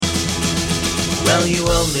Well, you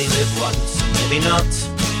only live once, maybe not.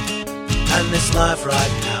 And this life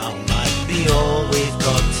right now might be all we've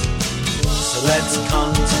got. So let's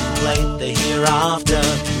contemplate the hereafter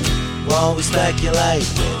while we speculate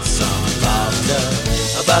with some laughter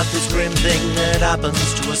about this grim thing that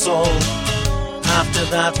happens to us all after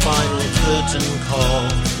that final curtain call.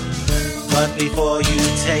 But before you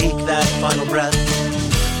take that final breath,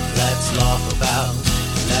 let's laugh about.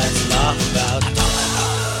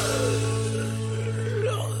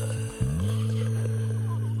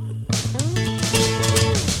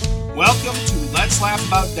 Welcome to Let's Laugh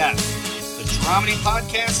About Death, the dramedy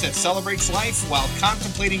podcast that celebrates life while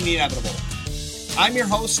contemplating the inevitable. I'm your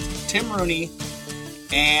host, Tim Rooney,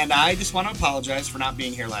 and I just want to apologize for not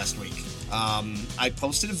being here last week. I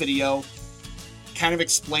posted a video kind of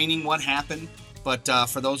explaining what happened, but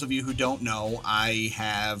for those of you who don't know, I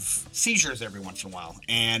have seizures every once in a while,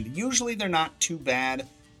 and usually they're not too bad,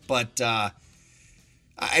 but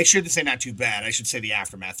I shouldn't say not too bad. I should say the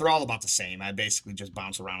aftermath. They're all about the same. I basically just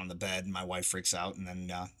bounce around on the bed, and my wife freaks out, and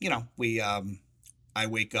then, I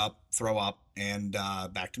wake up, throw up, and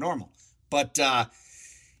back to normal. But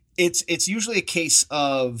it's usually a case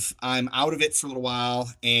of I'm out of it for a little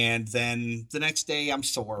while, and then the next day I'm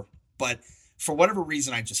sore. But for whatever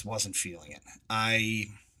reason, I just wasn't feeling it. I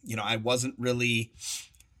wasn't really...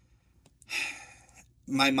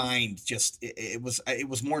 My mind just, it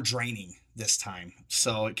was more draining this time.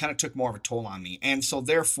 So it kind of took more of a toll on me. And so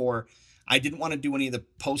therefore, I didn't want to do any of the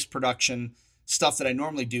post-production stuff that I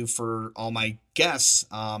normally do for all my guests.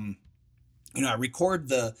 I record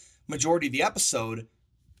the majority of the episode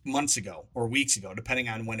months ago or weeks ago, depending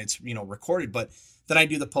on when it's, recorded. But then I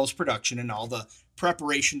do the post-production and all the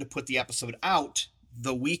preparation to put the episode out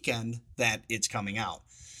the weekend that it's coming out.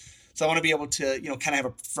 So I want to be able to, kind of have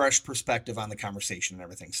a fresh perspective on the conversation and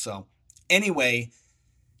everything. So anyway,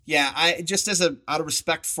 yeah, I just out of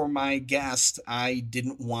respect for my guest, I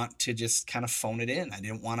didn't want to just kind of phone it in. I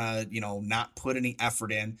didn't want to, not put any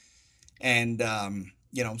effort in. And,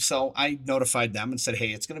 so I notified them and said, hey,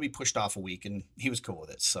 it's going to be pushed off a week. And he was cool with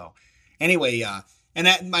it. So anyway, and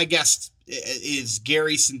that my guest is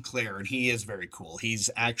Gary Sinclair, and he is very cool. He's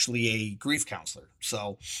actually a grief counselor.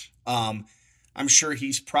 So, I'm sure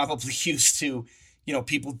he's probably used to,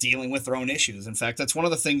 people dealing with their own issues. In fact, that's one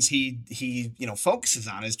of the things he focuses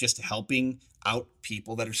on is just helping out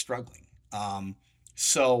people that are struggling.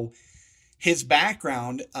 So his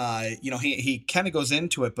background, he kind of goes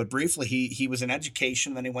into it, but briefly he was in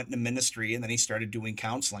education, then he went into ministry, and then he started doing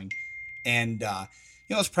counseling. And,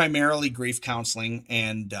 it's primarily grief counseling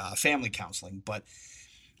and family counseling. But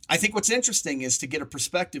I think what's interesting is to get a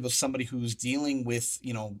perspective of somebody who's dealing with,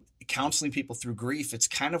 counseling people through grief. It's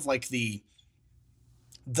kind of like the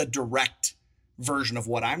direct version of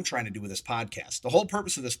what I'm trying to do with this podcast. The whole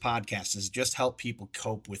purpose of this podcast is just help people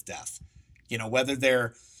cope with death. Whether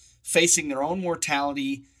they're facing their own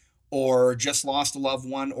mortality or just lost a loved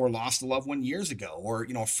one or lost a loved one years ago or,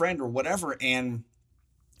 a friend or whatever. And,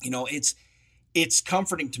 it's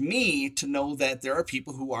comforting to me to know that there are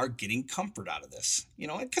people who are getting comfort out of this,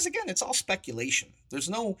 because again, it's all speculation. There's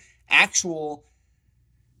no actual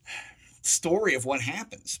story of what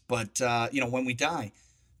happens, but, when we die,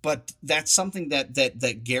 but that's something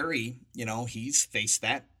that Gary, he's faced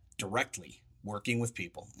that directly working with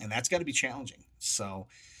people, and that's got to be challenging. So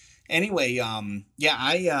anyway,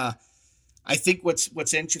 I think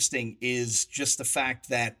what's interesting is just the fact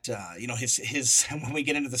that, his when we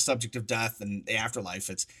get into the subject of death and the afterlife,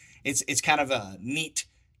 it's kind of a neat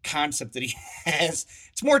concept that he has.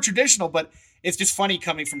 It's more traditional, but it's just funny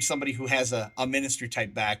coming from somebody who has a ministry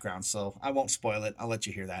type background. So I won't spoil it. I'll let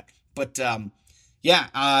you hear that. But,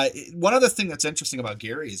 one other thing that's interesting about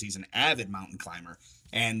Gary is he's an avid mountain climber,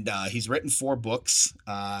 and he's written 4 books.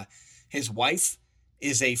 His wife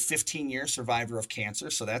is a 15-year survivor of cancer,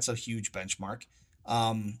 so that's a huge benchmark.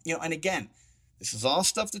 And again, this is all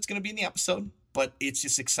stuff that's going to be in the episode, but it's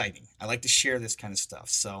just exciting. I like to share this kind of stuff.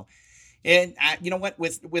 So, and you know what?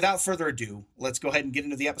 Without further ado, let's go ahead and get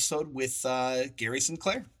into the episode with Gary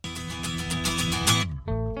Sinclair.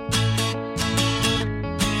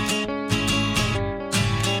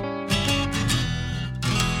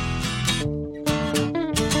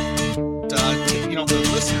 The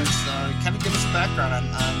listeners, kind of give us a background on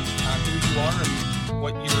who you are and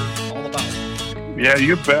what you're all about. Yeah,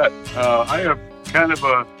 you bet. I have kind of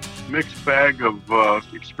a mixed bag of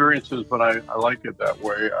experiences, but I like it that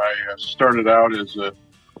way. I started out as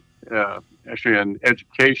actually in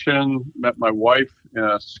education, met my wife in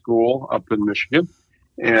a school up in Michigan,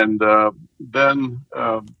 and then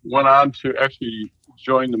went on to actually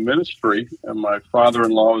join the ministry. And my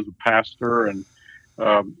father-in-law was a pastor, and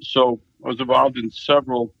so was involved in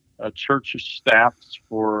several church staffs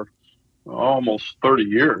for almost 30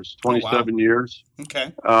 years, Oh, wow. 27 years.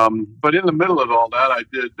 Okay. But in the middle of all that, I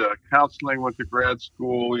did counseling, went to grad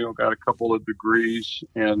school, got a couple of degrees.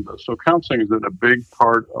 And so counseling is a big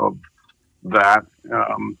part of that.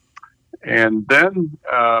 And then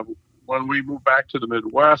when we moved back to the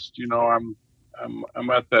Midwest, I'm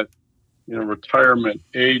at that retirement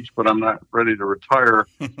age, but I'm not ready to retire.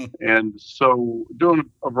 And so doing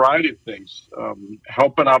a variety of things,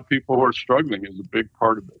 helping out people who are struggling is a big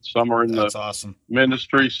part of it. Some are in That's the awesome.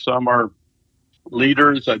 ministry, some are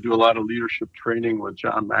leaders. I do a lot of leadership training with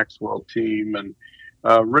John Maxwell team, and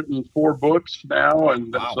written 4 books now.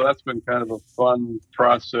 And Wow. so that's been kind of a fun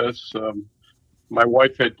process. My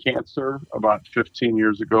wife had cancer about 15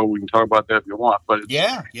 years ago. We can talk about that if you want, but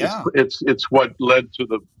Yeah. it's what led to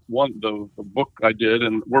the book I did.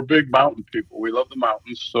 And we're big mountain people. We love the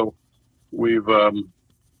mountains, so we've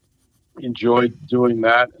enjoyed doing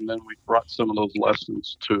that. And then we brought some of those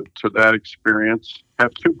lessons to that experience.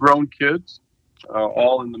 Have 2 grown kids,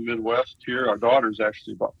 all in the Midwest here. Our daughter's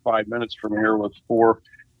actually about 5 minutes from here with 4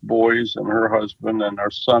 boys and her husband, and our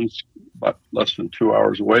son's about less than 2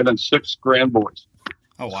 hours away. Then 6 grandboys.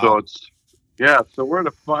 Oh, wow. So so we're at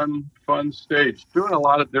a fun stage, doing a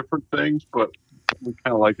lot of different things, but we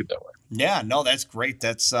kind of like it that way. Yeah, no, that's great.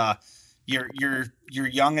 That's you're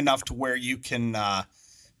young enough to where you can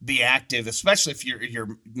be active, especially if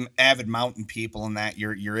you're avid mountain people, and that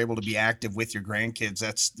you're able to be active with your grandkids.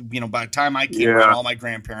 That's by the time I came around, all my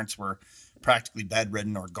grandparents were practically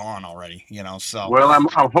bedridden or gone already. So well, I'm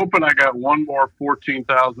hoping I got one more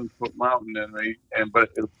 14,000-foot mountain in me, but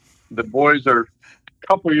the boys are a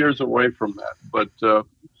couple years away from that. But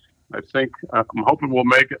I think I'm hoping we'll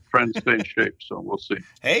make it. Friends stay in shape, so we'll see.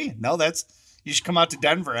 Hey, no, you should come out to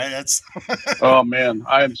Denver. That's Oh man,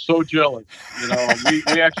 I am so jealous.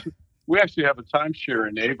 We actually have a timeshare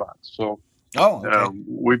in Avon, so okay.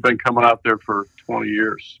 We've been coming out there for 20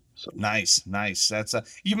 years. So. Nice. That's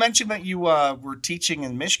you mentioned that you were teaching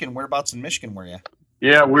in Michigan. Whereabouts in Michigan were you?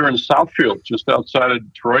 Yeah, we were in Southfield, just outside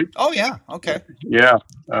of Detroit. Oh yeah, okay. Yeah,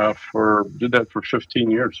 did that for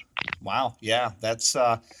 15 years. Wow. Yeah, that's.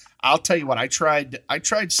 I'll tell you what. I tried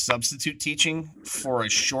substitute teaching for a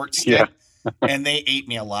short stint. Yeah. And they ate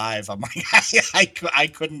me alive. I'm like, I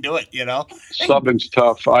couldn't do it. Subbing's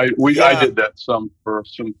tough. I did that for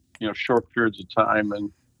some short periods of time,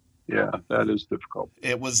 and yeah, that is difficult.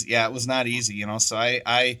 It was not easy. So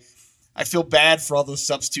I feel bad for all those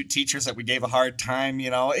substitute teachers that we gave a hard time.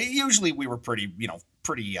 Usually we were pretty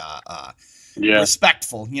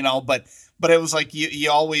respectful. But it was like you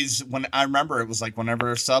always, when I remember, it was like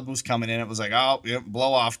whenever a sub was coming in, it was like, oh,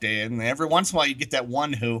 blow off day, and every once in a while you get that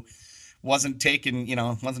one who wasn't taking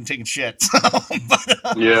shit.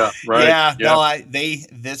 But, yeah, right. Yeah, no,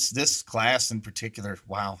 this class in particular,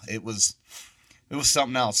 wow, it was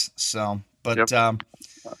something else. So, but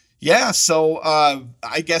yeah, so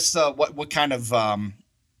I guess what kind of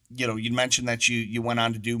you mentioned that you went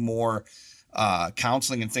on to do more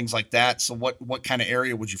counseling and things like that. So what kind of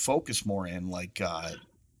area would you focus more in? Like, I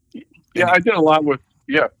did a lot with.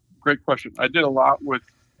 Yeah, great question. I did a lot with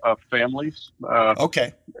families.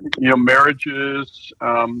 Okay. Marriages,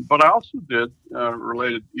 but I also did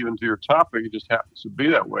related even to your topic. It just happens to be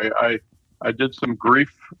that way. I did some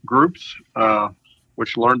grief groups,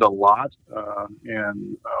 which learned a lot,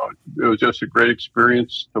 and it was just a great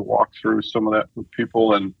experience to walk through some of that with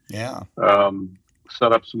people, and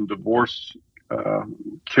set up some divorce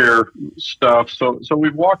care stuff. So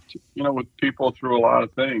we've walked, with people through a lot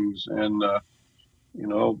of things, and the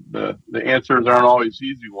answers aren't always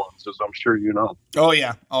easy ones, as I'm sure you know. Oh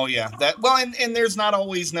yeah. And there's not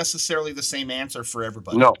always necessarily the same answer for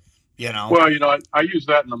everybody. No. Well, I use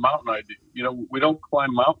that in the mountain idea. We don't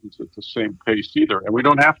climb mountains at the same pace either, and we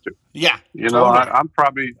don't have to. Yeah.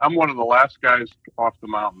 Totally. I'm one of the last guys off the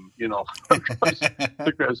mountain,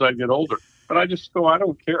 as I get older. But I just go, I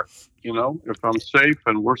don't care. If I'm safe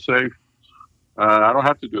and we're safe, I don't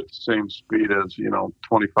have to do it at the same speed as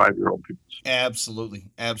 25-year-old people. Absolutely.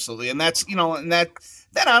 And that's and that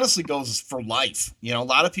honestly goes for life. A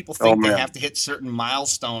lot of people think they have to hit certain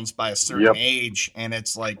milestones by a certain age, and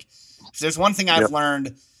it's like, if there's one thing I've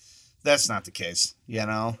learned, that's not the case.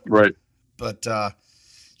 Right. But I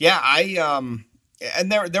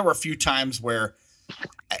and there were a few times where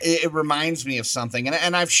it reminds me of something,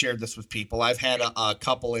 and I've shared this with people. I've had a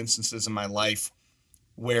couple instances in my life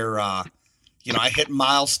where I hit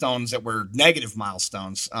milestones that were negative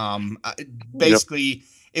milestones. Basically,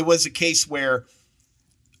 it was a case where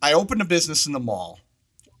I opened a business in the mall.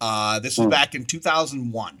 This was back in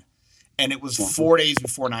 2001, and it was 4 days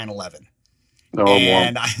before 9/11. Oh,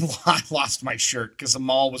 and wow. I lost my shirt because the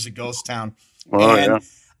mall was a ghost town, Oh, and yeah.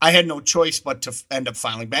 I had no choice but to end up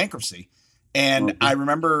filing bankruptcy. And Mhm. I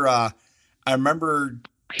remember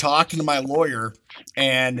talking to my lawyer,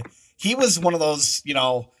 and he was one of those,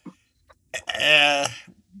 uh,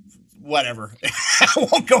 whatever. I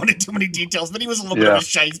won't go into too many details, but he was a little bit of Yeah. a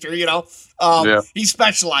shyster, Yeah. He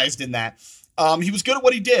specialized in that. He was good at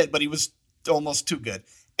what he did, but he was almost too good.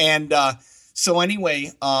 And so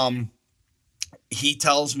anyway, he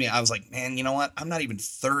tells me, I was like, man, you know what? I'm not even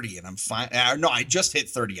 30 and I'm fine. No, I just hit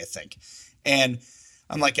 30, I think. And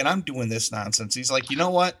I'm like, and I'm doing this nonsense. He's like, you know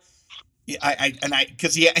what?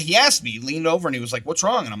 Because he asked me, he leaned over and he was like, what's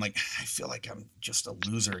wrong? And I'm like, I feel like I'm just a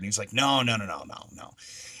loser. And he's like, no.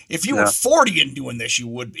 If you were Yeah. 40 and doing this, you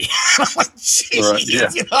would be. I'm like, geez, Right.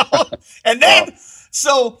 Yeah. And then,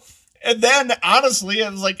 and then honestly,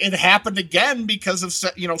 it was like, it happened again because of,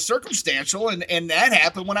 circumstantial. And that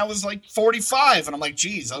happened when I was like 45. And I'm like,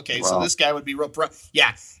 geez, okay, so Wow. this guy would be real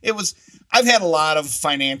Yeah, it was, I've had a lot of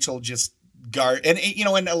financial just guard. And,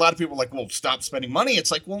 and a lot of people are like, well, stop spending money.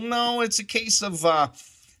 It's like, well, no, it's a case of,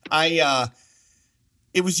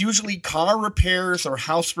 it was usually car repairs or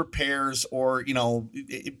house repairs or,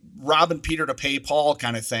 robbing Peter to pay Paul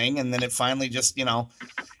kind of thing. And then it finally just,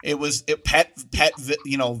 it was pet,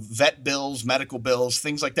 vet bills, medical bills,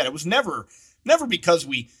 things like that. It was never because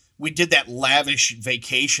we did that lavish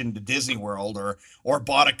vacation to Disney World or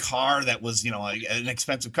bought a car that was, an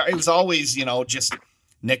expensive car. It was always, just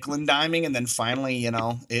nickel and diming. And then finally,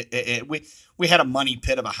 we had a money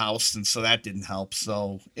pit of a house. And so that didn't help.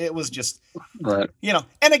 So it was just, Right.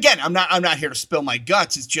 and again, I'm not here to spill my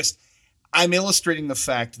guts. It's just, I'm illustrating the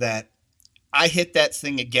fact that I hit that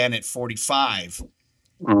thing again at 45,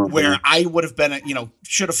 Mhm. where I would have been,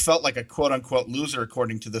 should have felt like a quote unquote loser,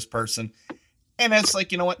 according to this person. And it's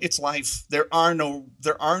like, you know what? It's life. There are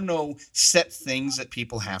no set things that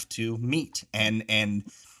people have to meet and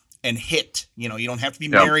hit. You don't have to be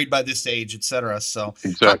Yeah. married by this age, etc. So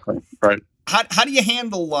Exactly. Right. how do you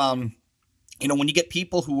handle when you get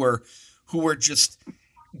people who are just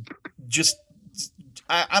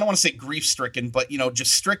I don't want to say grief stricken, but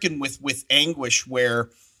just stricken with anguish, where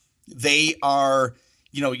they are,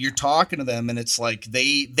 you're talking to them and it's like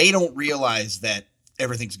they don't realize that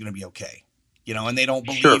everything's going to be okay, and they don't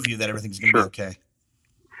believe Sure. you that everything's going to Sure. be okay.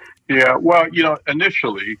 Yeah. Well,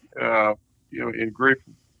 initially, in grief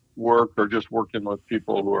work or just working with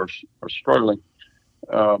people who are struggling,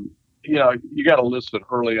 you got to listen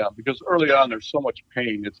early on, because early on there's so much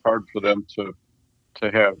pain. It's hard for them to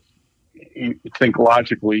think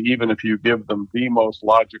logically, even if you give them the most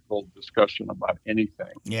logical discussion about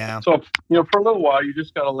anything. Yeah. So, for a little while, you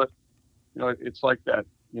just got to let, it's like that,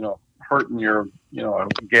 hurting your, a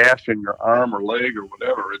gash in your arm or leg or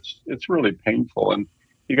whatever. It's really painful, and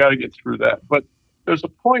you got to get through that. But there's a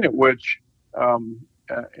point at which, and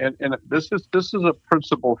this is a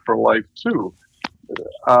principle for life too.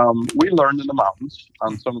 We learned in the mountains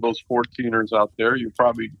on some of those 14ers out there. You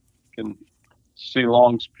probably can see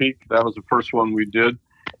Long's Peak. That was the first one we did.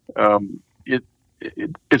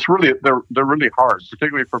 It's really, they're really hard,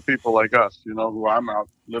 particularly for people like us, who I'm out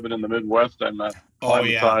living in the Midwest. I'm not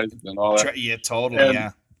climatized and all that. Yeah, totally. And,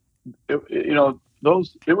 yeah.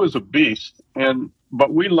 It was a beast.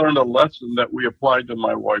 But we learned a lesson that we applied to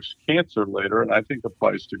my wife's cancer later, and I think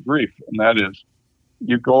applies to grief. And that is,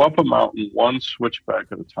 you go up a mountain one switchback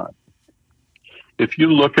at a time. If you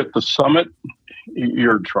look at the summit,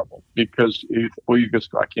 you're in trouble, because you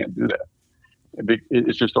just, I can't do that.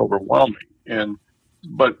 It's just overwhelming.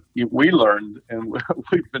 But we learned, and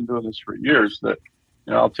we've been doing this for years, that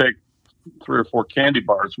I'll take 3 or 4 candy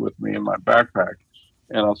bars with me in my backpack,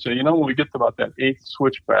 and I'll say, when we get to about that 8th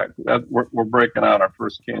switchback, that we're breaking out our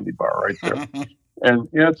first candy bar right there. And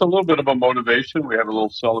it's a little bit of a motivation. We have a little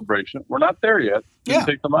celebration. We're not there yet. Yeah.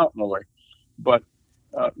 Take the mountain away. But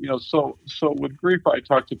so with grief, I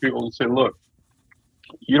talk to people and say, look,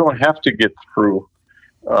 you don't have to get through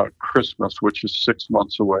Christmas, which is 6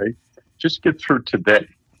 months away. Just get through today.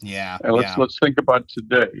 Yeah. And let's think about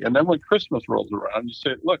today. And then when Christmas rolls around, you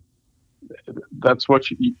say, look, that's what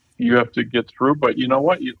you have to get through. But you know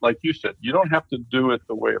what? Like you said, you don't have to do it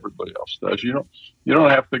the way everybody else does. You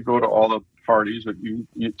don't have to go to all the parties.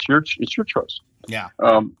 It's your choice. Yeah.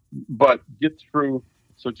 But get through.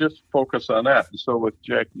 So just focus on that. And so with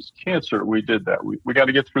Jackie's cancer, we did that. We got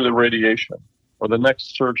to get through the radiation or the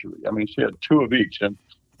next surgery. I mean, she had 2 of each, and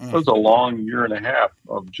it was a long 1.5 years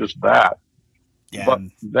of just that. Yeah. But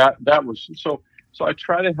that was so I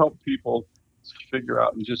try to help people figure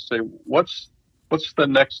out and just say, what's the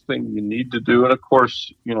next thing you need to do? And of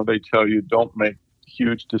course, they tell you, don't make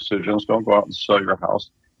huge decisions. Don't go out and sell your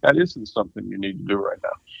house. that isn't something you need to do right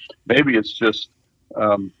now. Maybe it's just,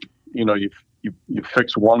 you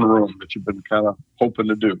fix one room that you've been kind of hoping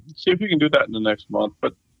to do. See if you can do that in the next month,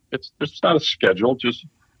 but it's not a schedule. Just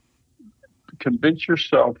convince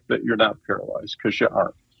yourself that you're not paralyzed, because you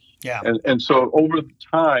aren't. Yeah. And so over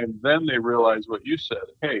time, then they realize what you said.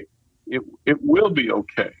 Hey, it will be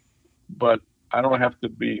okay, but I don't have to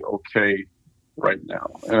be okay right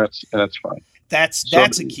now, and that's fine. That's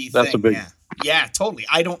a key thing. That's a big. Yeah, totally.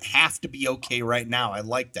 I don't have to be okay right now. I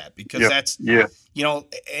like that, because that's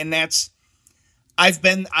and that's. I've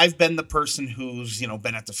been the person who's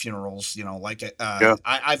been at the funerals.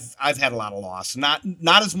 I've had a lot of loss. Not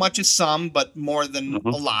as much as some, but more than a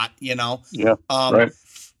lot. Yeah. Right.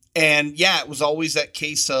 And it was always that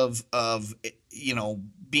case of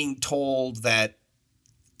being told that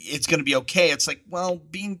it's going to be okay. It's like, well,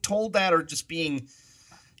 being told that or just being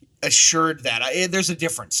assured that there's a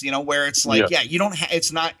difference, where it's like, you don't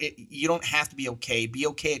you don't have to be okay. Be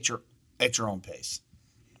okay at your own pace.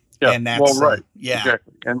 Yeah. And that's, right. Yeah.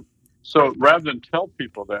 Exactly. And so rather than tell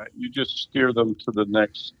people that, you just steer them to the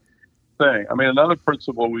next thing. I mean, another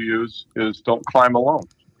principle we use is don't climb alone.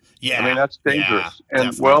 Yeah. I mean, that's dangerous.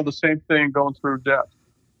 And definitely. the same thing going through death.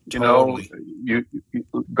 Totally. You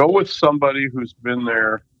go with somebody who's been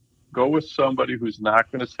there. Go with somebody who's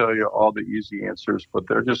not going to tell you all the easy answers, but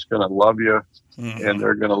they're just going to love you, and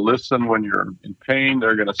they're going to listen when you're in pain.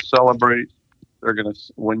 They're going to celebrate. They're going to,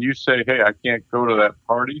 when you say, "Hey, I can't go to that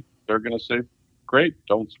party," they're going to say, "Great,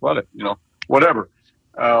 don't sweat it," whatever.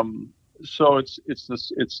 So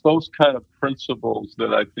it's those kind of principles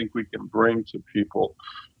that I think we can bring to people,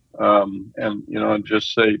 and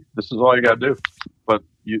just say, this is all you got to do, but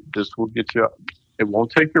this will get you up. It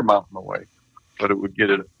won't take your mountain away, but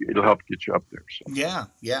it'll help get you up there. So.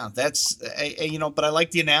 Yeah. That's, but I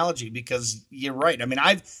like the analogy, because you're right. I mean,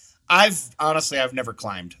 I've honestly never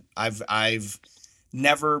climbed. I've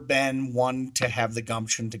never been one to have the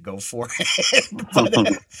gumption to go for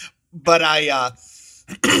it, but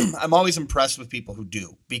I'm always impressed with people who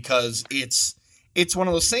do, because it's one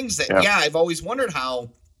of those things that, I've always wondered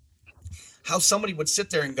how somebody would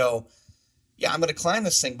sit there and go, I'm going to climb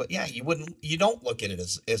this thing, but you don't look at it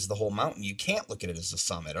as the whole mountain. You can't look at it as a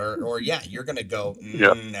summit, or you're going to go,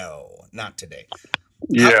 no, not today.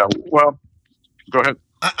 Well, go ahead.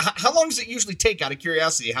 How long does it usually take, out of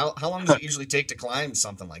curiosity? How long does it usually take to climb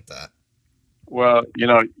something like that? Well,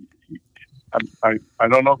 I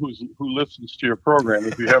don't know who listens to your program.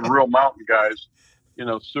 If you have real mountain guys,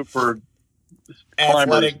 super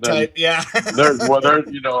athletic type, they're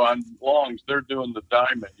on longs, they're doing the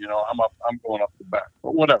diamond. I'm going up the back,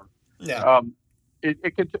 but whatever. Yeah.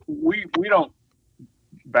 We don't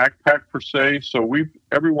backpack per se, so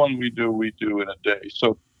everyone we do in a day.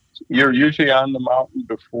 So you're usually on the mountain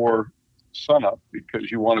before sunup,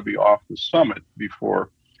 because you want to be off the summit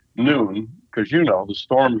before noon, because the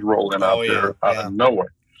storms roll in out there out of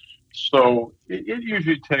nowhere. So it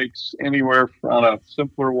usually takes anywhere from a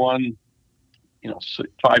simpler one,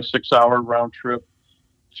 5-6 hour round trip,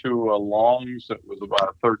 to a longs that was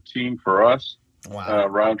about 13 for us. Wow.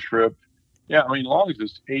 Round trip. Yeah, I mean, longs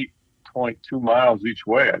is 8.2 miles each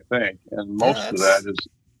way, I think, and most of that is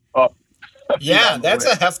up. Yeah, that's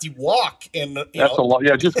a hefty walk. And that's a lot.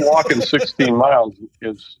 Yeah, just walking 16 miles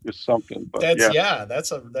is something. But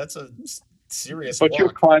that's a serious. But walk. you're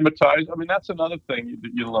acclimatized. I mean, that's another thing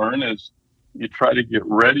that you learn, is you try to get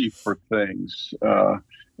ready for things.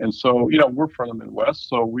 And so, we're from the Midwest,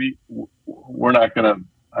 so we're not going to.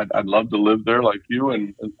 I'd love to live there like you,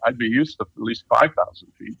 and I'd be used to at least 5,000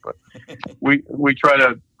 feet. But we try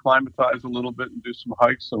to acclimatize a little bit and do some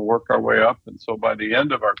hikes and work our way up. And so by the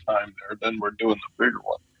end of our time there, then we're doing the bigger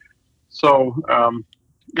one. So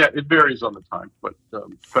it varies on the time, but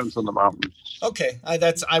depends on the mountain. Okay,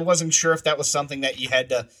 I wasn't sure if that was something that you had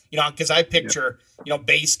to, because I picture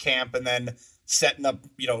base camp and then setting up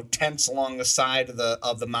tents along the side of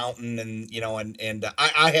the mountain, and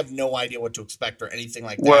I have no idea what to expect or anything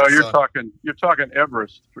like that. Well, you're talking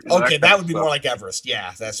Everest. Okay, that would be more like Everest.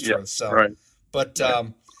 Yeah, that's true. Yeah, so right. But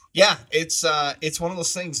it's one of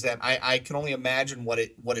those things that I can only imagine what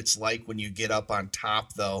it's like when you get up on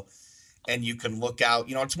top, though, and you can look out.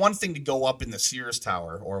 It's one thing to go up in the Sears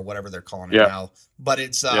Tower or whatever they're calling it now, but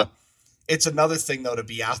it's another thing though to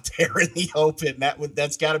be out there in the open.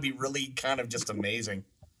 That's got to be really kind of just amazing.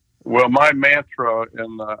 Well, my mantra,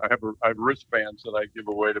 and I have wristbands that I give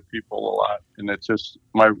away to people a lot, and it's just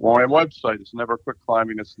my website is Never Quit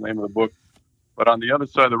Climbing. It's the name of the book. But on the other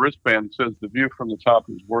side of the wristband, it says the view from the top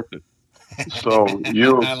is worth it. So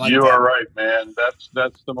you are right, man.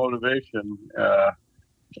 That's the motivation,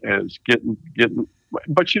 is getting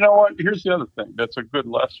But you know what? Here's the other thing. That's a good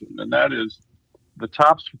lesson, and that is the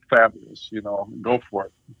top's fabulous. Go for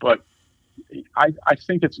it. But I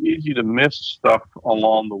think it's easy to miss stuff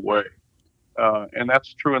along the way, and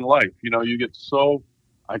that's true in life. You get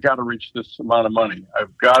I got to reach this amount of money.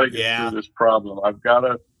 I've got to get through this problem. I've got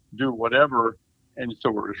to do whatever. And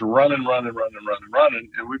so we're just running,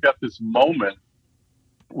 and we've got this moment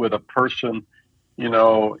with a person, in a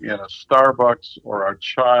Starbucks or a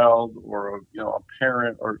child or a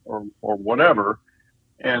parent or whatever.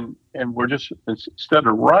 And we're just, instead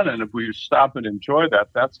of running, if we stop and enjoy that,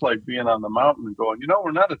 that's like being on the mountain and going,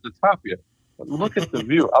 we're not at the top yet, but look at the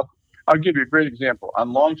view. I'll give you a great example.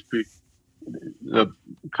 On Longs Peak, the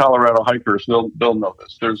Colorado hikers, they'll know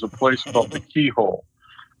this. There's a place called the Keyhole.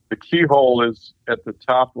 The Keyhole is at the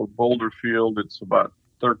top of Boulder Field. It's about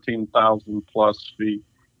 13,000 plus feet.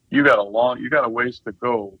 You got a ways to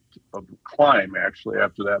go, of climb actually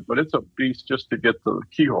after that, but it's a beast just to get to the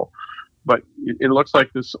Keyhole. But it looks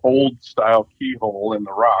like this old style keyhole in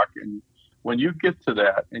the rock. And when you get to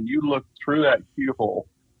that and you look through that keyhole,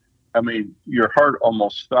 I mean, your heart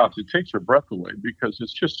almost stops. It takes your breath away because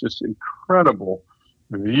it's just this incredible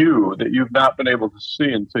view that you've not been able to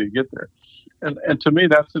see until you get there. And to me,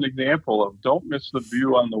 that's an example of don't miss the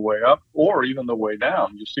view on the way up or even the way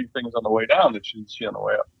down. You see things on the way down that you didn't see on the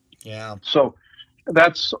way up. Yeah. So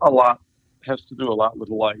that's has to do a lot with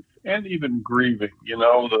life and even grieving.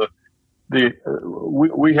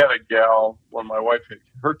 We had a gal when my wife had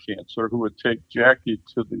her cancer who would take Jackie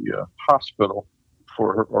to the hospital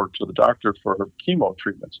for her, or to the doctor for her chemo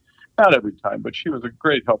treatments. Not every time, but she was a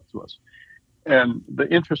great help to us. And the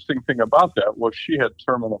interesting thing about that was she had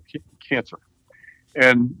terminal cancer.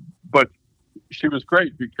 But she was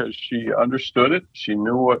great because she understood it. She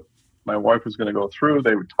knew what my wife was going to go through.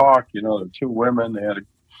 They would talk, there were two women. They had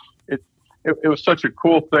it was such a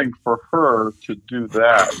cool thing for her to do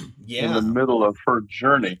that in the middle of her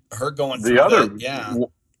journey. Her going through the other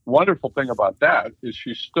wonderful thing about that is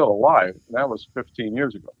she's still alive. That was 15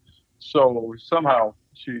 years ago. So somehow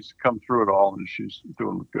she's come through it all and she's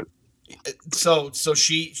doing good. So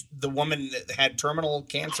the woman that had terminal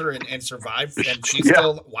cancer and survived, and she's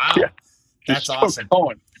still, wow, that's awesome.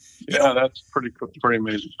 Going. Yeah, that's pretty cool, pretty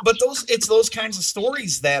amazing. But it's those kinds of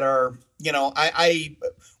stories that are, I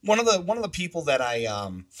one of the people that I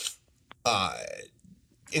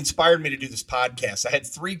inspired me to do this podcast. I had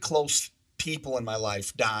 3 close people in my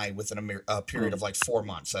life die within a period of like 4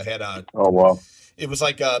 months. I had oh wow, it was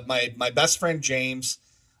like my best friend James.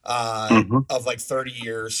 Of like 30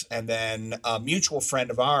 years, and then a mutual friend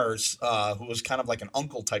of ours who was kind of like an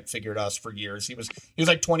uncle type figure to us for years. He was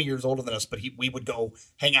like 20 years older than us, but we would go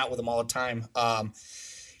hang out with him all the time.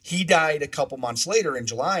 He died a couple months later in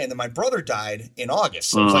July, and then my brother died in August.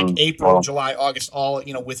 So it was like April, July, August, all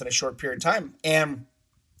within a short period of time. And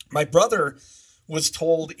my brother was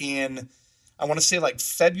told in, I want to say like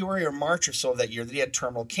February or March or so of that year, that he had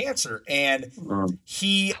terminal cancer. And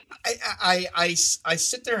I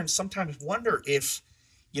sit there and sometimes wonder if,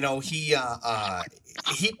 he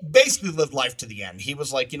basically lived life to the end. He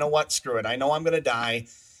was like, you know what, screw it. I know I'm going to die.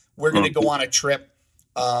 We're going to go on a trip.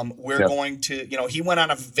 We're going to, he went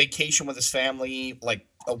on a vacation with his family like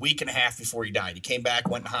a week and a half before he died. He came back,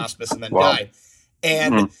 went to hospice, and then died.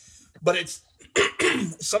 And, but it's,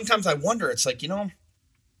 sometimes I wonder, it's like,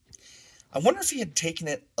 I wonder if he had taken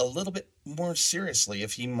it a little bit more seriously,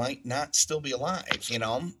 if he might not still be alive,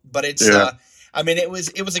 But it's, I mean, it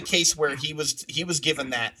was a case where he was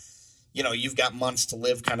given that, you've got months to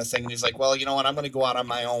live kind of thing. And he's like, well, you know what, I'm going to go out on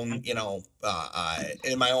my own,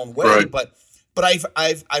 in my own way. Right. But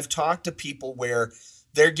I've talked to people where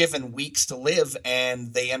they're given weeks to live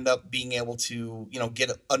and they end up being able to,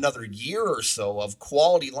 get another year or so of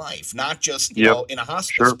quality life, not just, in a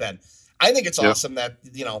hospice bed. I think it's awesome that,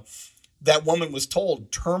 that woman was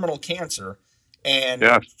told terminal cancer, and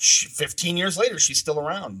 15 years later, she's still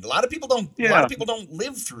around. A lot of people don't. A lot of people don't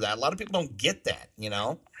live through that. A lot of people don't get that.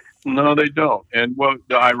 No, they don't. And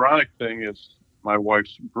the ironic thing is, my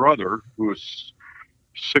wife's brother, who is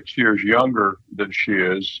 6 years younger than she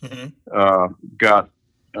is, got.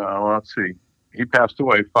 Let's see. He passed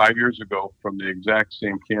away 5 years ago from the exact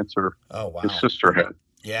same cancer his sister had.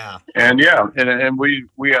 Yeah. And and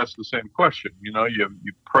we asked the same question.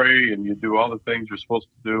 You pray and you do all the things you're supposed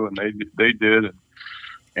to do, and they did,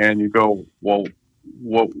 and you go, well,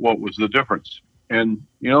 what was the difference? And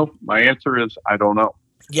my answer is I don't know.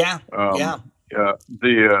 Yeah. The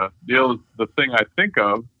thing I think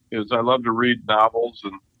of is I love to read novels,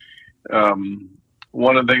 and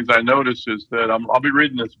one of the things I notice is that I'll be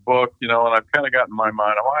reading this book, and I've kind of got in my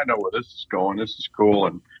mind, I know where this is going. This is cool,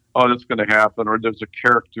 and that's going to happen, or there's a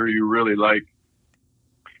character you really like,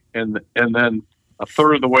 and then a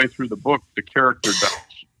third of the way through the book, the character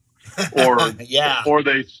dies, or Yeah. or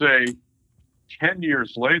they say 10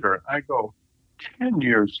 years later. I go, 10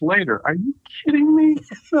 years later? Are you kidding me?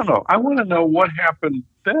 No. I want to know what happened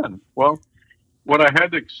then. Well, what I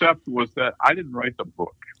had to accept was that I didn't write the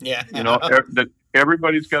book. Yeah. That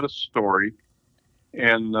everybody's got a story,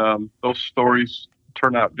 and those stories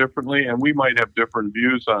turn out differently, and we might have different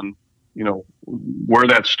views on, where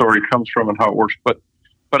that story comes from and how it works. But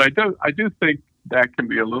I do think that can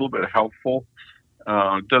be a little bit helpful.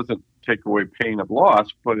 It doesn't take away pain of loss,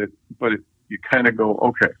 but you kind of go,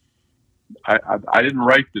 okay, I didn't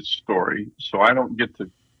write this story, so I don't get to,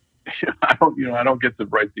 I don't get to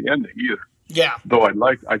write the ending either. Yeah. Though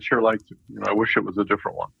I'd sure like to. I wish it was a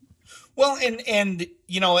different one. Well, and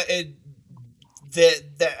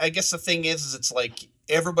I guess the thing is it's like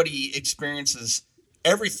everybody experiences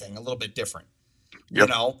everything a little bit different. Yep.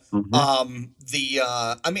 Mm-hmm.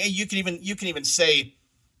 I mean, you can even say,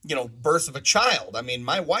 birth of a child. I mean,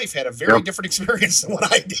 my wife had a very different experience than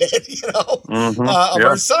what I did, Mm-hmm. Of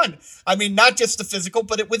her son. I mean, not just the physical,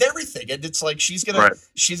 but with everything. And it's like, she's going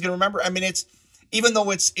to remember. I mean, even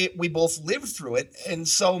though we both lived through it. And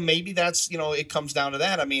so maybe that's, it comes down to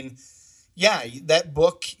that. I mean, yeah, that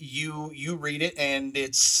book, you read it and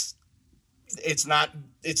it's not,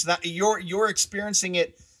 you're experiencing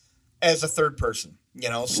it as a third person,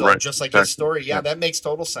 so just like his story. Yeah, that makes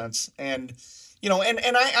total sense. And,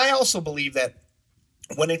 and I also believe that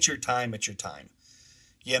when it's your time, it's your time,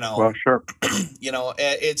 Well, sure.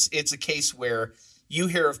 It's a case where you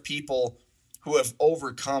hear of people who have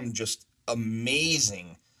overcome just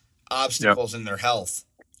amazing obstacles in their health.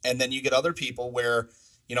 And then you get other people where,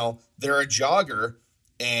 they're a jogger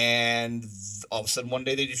and all of a sudden one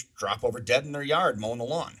day they just drop over dead in their yard mowing the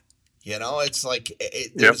lawn. It's like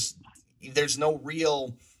there's no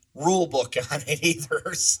real rule book on it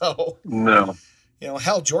either. So no.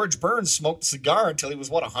 Hell, George Burns smoked a cigar until he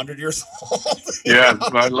was 100 years old. Yeah,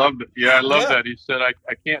 I loved it. Yeah, I love that. He said, I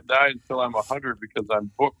can't die until I'm 100 because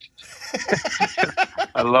I'm booked.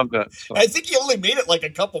 I love that. So. I think he only made it like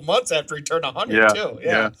a couple months after he turned 100 too.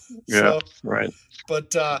 Yeah. So, right.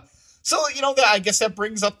 But I guess that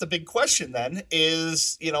brings up the big question then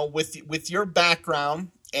is, with your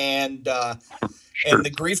background and and the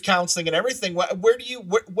grief counseling and everything, what do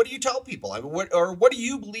you tell people? I mean, what do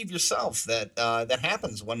you believe yourself that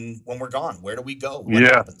happens when we're gone? Where do we go? What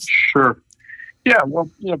happens? Sure. Yeah. Well,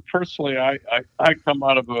 personally, I come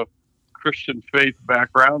out of a Christian faith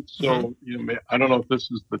background, so I don't know if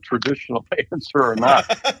this is the traditional answer or not,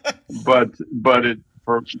 but it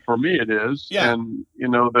for me it is, and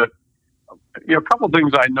that a couple of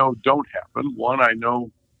things I know don't happen. One, I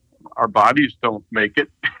know our bodies don't make it.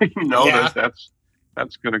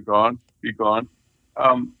 That's going to be gone.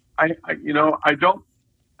 I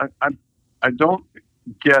don't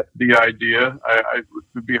get the idea. It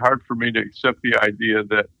would be hard for me to accept the idea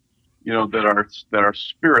that that our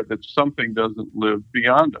spirit, that something doesn't live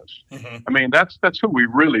beyond us. Mm-hmm. I mean, that's who we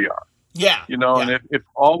really are. Yeah. And if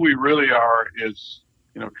all we really are is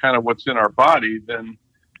kind of what's in our body, then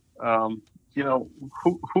who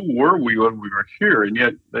were we when we were here? And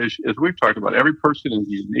yet, as we've talked about, every person is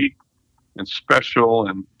unique and special,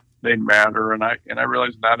 and they matter. And I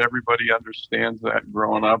realize not everybody understands that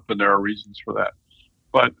growing up, and there are reasons for that.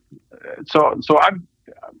 But so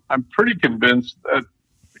I'm pretty convinced that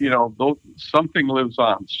something lives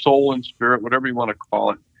on, soul and spirit, whatever you want to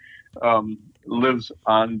call it, lives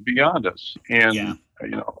on beyond us. And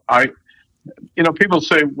people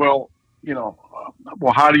say, well,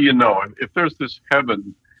 how do you know if there's this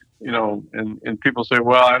heaven? And people say,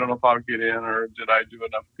 well, I don't know if I'll get in, or did I do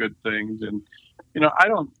enough good things? And,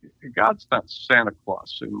 God's not Santa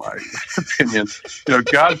Claus, in my opinion.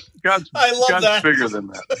 God's bigger than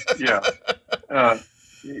that. Yeah.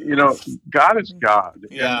 God is God.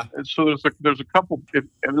 Yeah. And so there's a couple,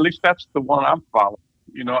 at least that's the one I'm following.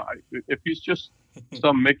 If he's just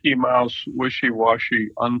some Mickey Mouse, wishy-washy,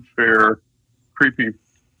 unfair, creepy,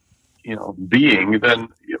 being, then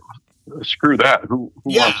screw that. Who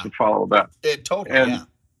wants to follow that? Totally.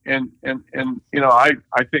 And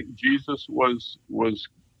I think Jesus was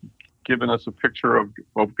giving us a picture of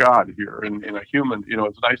God here in a human.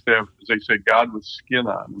 It's nice to have, as they say, God with skin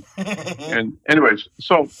on. And anyways,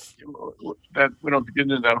 so that we don't get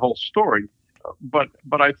into that whole story, but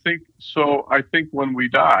I think so. I think when we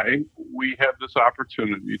die, we have this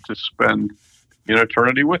opportunity to spend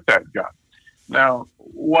eternity with that God. Now,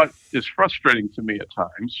 what is frustrating to me at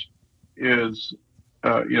times is,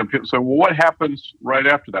 people say, well, what happens right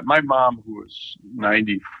after that? My mom, who was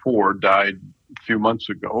 94, died a few months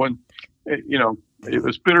ago. And, it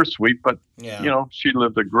was bittersweet, but Yeah. she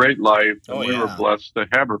lived a great life, and Oh, we were yeah. blessed to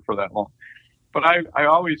have her for that long. But I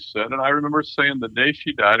always said, and I remember saying the day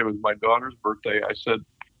she died, it was my daughter's birthday. I said,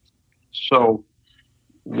 "So,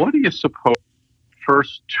 what do you suppose the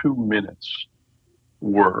first 2 minutes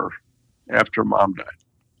were after Mom died?"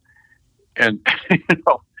 And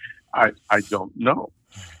I don't know.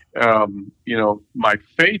 My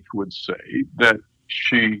faith would say that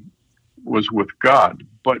she was with God,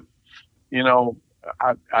 but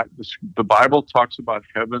the Bible talks about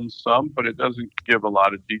heaven some, but it doesn't give a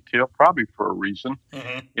lot of detail, probably for a reason.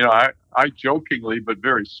 Mm-hmm. I jokingly but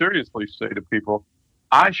very seriously say to people,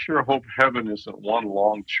 I sure hope heaven isn't one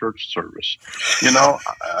long church service.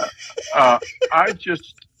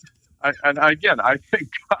 And again, I think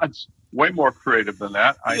God's way more creative than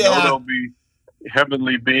that. I know there'll be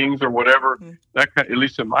heavenly beings or whatever, that kind, at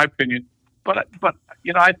least in my opinion. But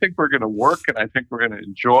I think we're going to work, and I think we're going to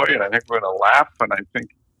enjoy, and I think we're going to laugh, and I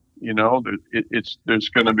think there's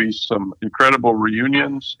going to be some incredible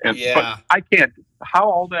reunions. But I can't. How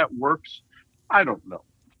all that works, I don't know.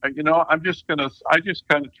 I just kind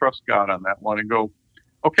of trust God on that one and go,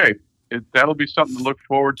 okay, that'll be something to look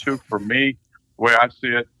forward to for me, the way I see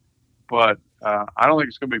it. But I don't think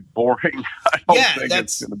it's going to be boring. I don't think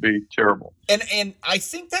it's going to be terrible. And I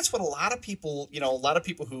think that's what a lot of people,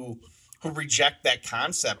 who reject that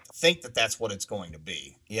concept think that that's what it's going to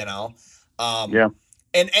be,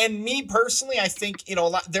 And me personally, I think,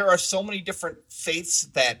 there are so many different faiths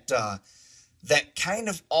that kind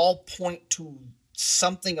of all point to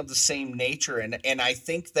something of the same nature. And I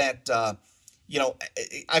think that,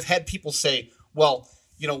 I've had people say, well,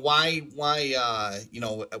 why,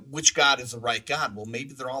 which God is the right God? Well,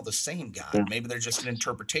 maybe they're all the same God. Yeah. Maybe they're just an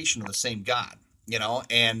interpretation of the same God,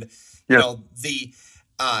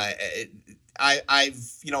 I've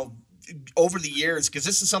over the years, because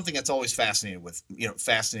this is something that's always fascinated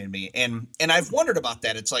me. And I've wondered about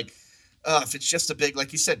that. It's like, if it's just a big,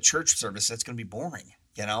 like you said, church service, that's going to be boring.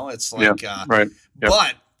 It's like, right. Yeah.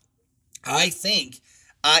 But I think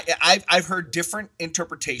I've heard different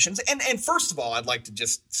interpretations. And first of all, I'd like to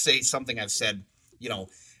just say something I've said,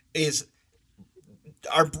 is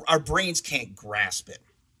our brains can't grasp it.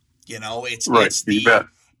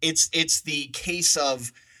 It's the case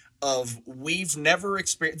of we've never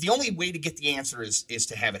experienced. The only way to get the answer is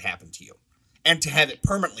to have it happen to you, and to have it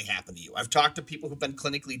permanently happen to you. I've talked to people who've been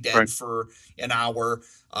clinically dead for an hour.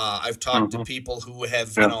 I've talked to people who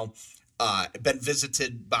have been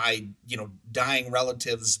visited by dying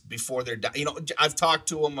relatives before they're dying. I've talked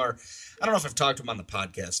to them, or I don't know if I've talked to them on the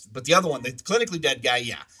podcast, but the other one, the clinically dead guy,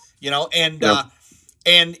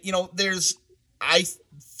 there's, I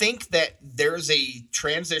think that there's a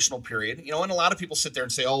transitional period, and a lot of people sit there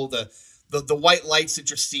and say, oh, the white lights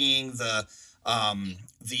that you're seeing, the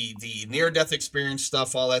near-death experience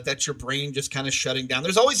stuff, all that's your brain just kind of shutting down.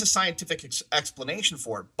 There's always a scientific explanation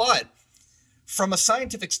for it, but from a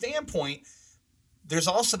scientific standpoint, there's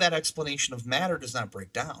also that explanation of matter does not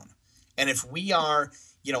break down. And if we are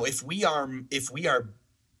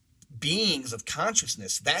beings of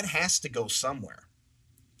consciousness, that has to go somewhere.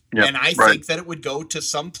 Yep, and I think that it would go to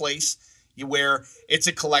some place where it's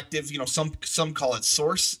a collective, some call it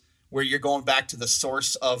source, where you're going back to the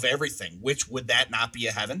source of everything, which would that not be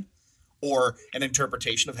a heaven or an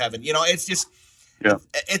interpretation of heaven? It's just,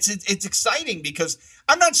 it's exciting, because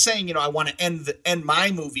I'm not saying, I want to end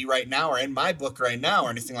my movie right now or end my book right now or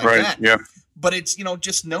anything like that. Yeah. But it's,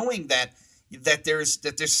 just knowing that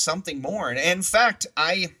there's something more. And in fact,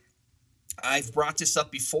 I've brought this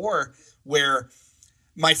up before, where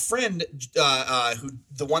my friend,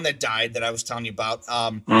 the one that died that I was telling you about,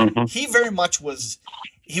 he very much was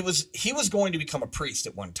going to become a priest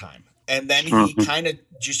at one time. And then he kind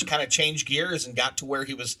of changed gears and got to where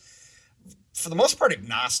he was, for the most part,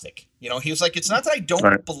 agnostic. He was like, it's not that I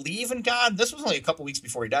don't believe in God. This was only a couple weeks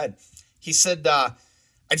before he died. He said, I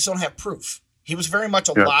just don't have proof. He was very much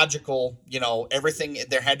a logical, everything,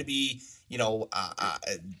 there had to be,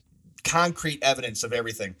 concrete evidence of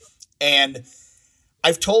everything. And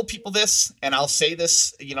I've told people this, and I'll say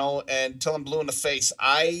this, until I'm blue in the face.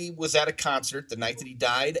 I was at a concert the night that he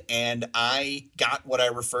died, and I got what I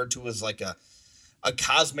referred to as like a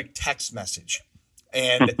cosmic text message,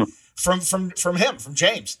 and from him, from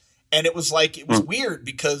James. And it was weird,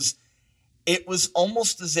 because it was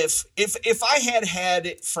almost as if I had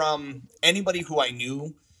it from anybody who I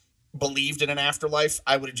knew believed in an afterlife,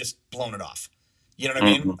 I would have just blown it off. You know what I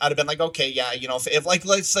mean? I'd have been like, okay, yeah, if like,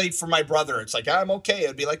 let's say for my brother, it's like, I'm okay.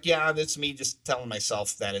 It'd be like, yeah, that's me just telling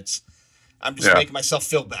myself that I'm just making myself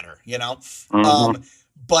feel better,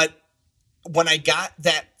 But when I got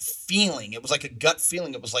that feeling, it was like a gut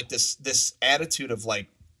feeling. It was like this attitude of like,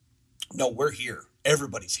 no, we're here.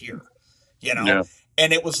 Everybody's here, you know? Yeah.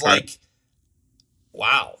 And it was like,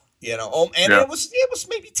 wow, you know, it was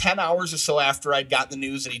maybe 10 hours or so after I'd gotten the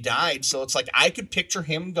news that he died. So it's like, I could picture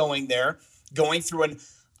him going through an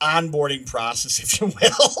onboarding process, if you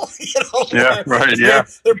will, you know, yeah, right. Yeah.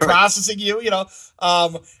 They're processing you, you know,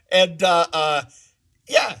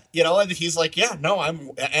 yeah, you know, and he's like, yeah, no,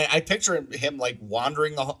 I picture him like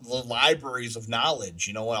wandering the libraries of knowledge,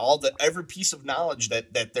 you know, and every piece of knowledge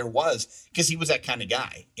that there was, because he was that kind of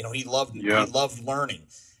guy, you know, he loved learning.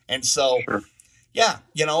 And so, sure. Yeah,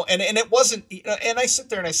 you know, and it wasn't, you know, and I sit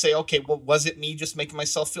there and I say, okay, well, was it me just making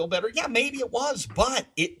myself feel better? Yeah, maybe it was, but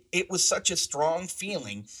it was such a strong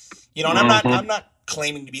feeling, you know, and I'm not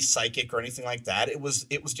claiming to be psychic or anything like that. It was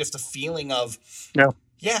just a feeling of,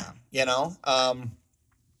 yeah, you know,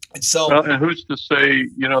 and so, well, and who's to say,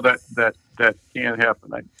 you know, that can't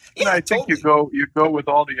happen? I think totally. you go with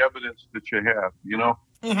all the evidence that you have, you know,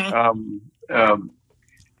 and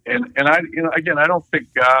I, you know, again, I don't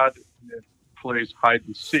think God plays hide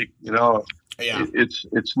and seek, you know. Yeah.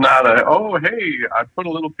 It's not oh, hey, I put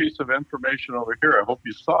a little piece of information over here, I hope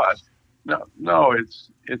you saw it. No,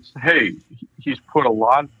 it's hey, he's put a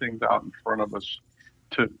lot of things out in front of us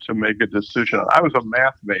to make a decision. I was a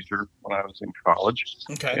math major when I was in college.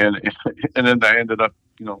 Okay. And then I ended up,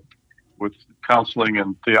 you know, with counseling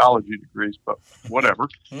and theology degrees, but whatever.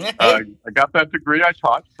 I got that degree. I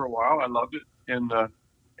taught for a while. I loved it.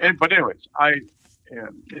 But anyways,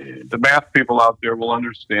 the math people out there will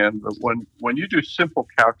understand that when you do simple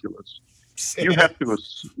calculus, you have to.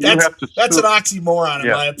 That's an oxymoron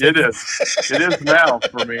in my opinion. It is now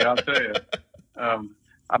for me. I'll tell you.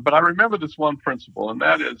 But I remember this one principle, and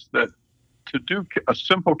that is that to do a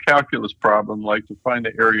simple calculus problem, like to find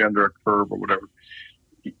the area under a curve or whatever,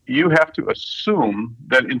 you have to assume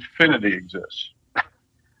that infinity exists.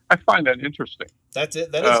 I find that interesting. That's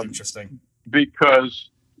it. That is interesting. Because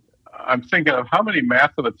I'm thinking of how many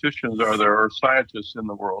mathematicians are there or scientists in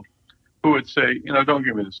the world who would say, you know, don't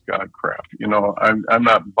give me this God crap. You know, I'm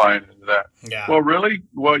not buying into that. Yeah. Well, really?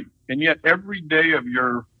 Well, and yet every day of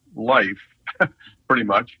your life, pretty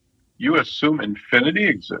much, you assume infinity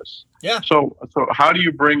exists. Yeah. So how do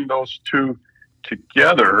you bring those two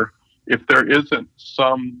together if there isn't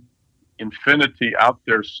some infinity out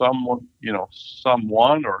there, someone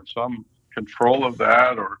or some control of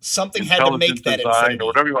that, or something had to make that infinity, or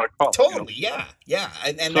whatever you want to call it. Totally, you know? Yeah.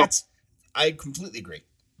 And so, I completely agree.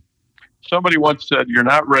 Somebody once said, "You're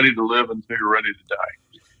not ready to live until you're ready to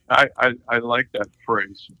die." I like that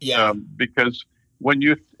phrase. Yeah. Because when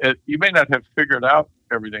you may not have figured out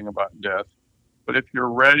everything about death, but if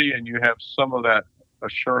you're ready and you have some of that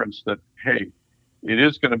assurance that, hey, it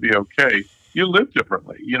is going to be okay, you live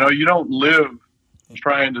differently. You know, you don't live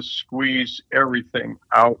trying to squeeze everything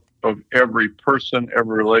out of every person,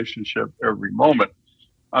 every relationship, every moment.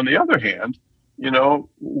 On the other hand, you know,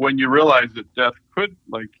 when you realize that death could,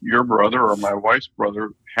 like your brother or my wife's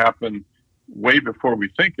brother, happen way before we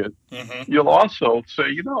think it, you'll also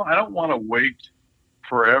say, you know, I don't want to wait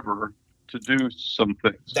forever to do some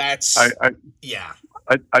things. I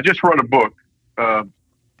just wrote a book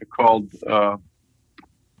called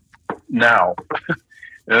Now.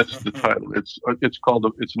 That's the title. It's called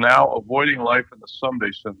Now: Avoiding Life in the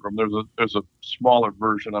Someday Syndrome. There's a smaller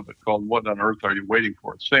version of it called What on Earth Are You Waiting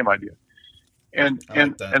For? Same idea. And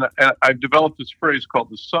I've developed this phrase called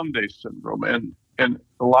the Someday Syndrome. And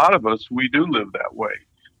a lot of us, we do live that way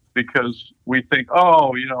because we think,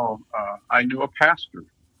 oh, you know, I knew a pastor,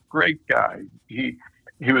 great guy. He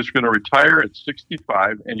was going to retire at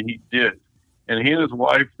 65, and he did. And he and his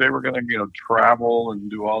wife, they were going to, you know, travel and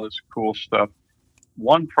do all this cool stuff.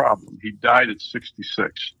 One problem: he died at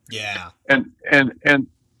 66. Yeah. And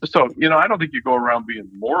so, you know, I don't think you go around being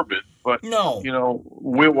morbid, but no, you know,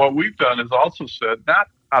 what we've done is also said, not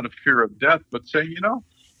out of fear of death, but say, you know,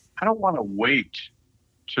 I don't want to wait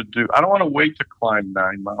to climb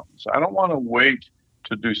 9 mountains. I don't want to wait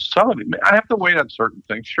to do some of it. I have to wait on certain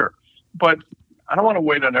things, sure, but I don't want to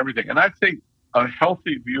wait on everything. And I think a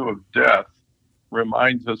healthy view of death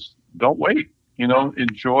reminds us, don't wait, you know,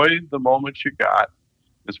 enjoy the moments you got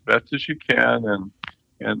as best as you can,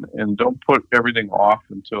 and don't put everything off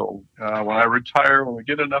until when I retire, when we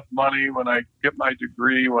get enough money, when I get my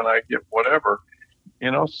degree, when I get whatever.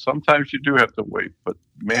 You know, sometimes you do have to wait, but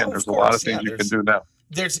man, there's a lot of things you can do now.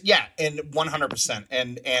 And 100%.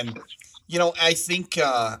 And you know, I think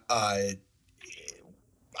I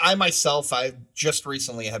myself, I just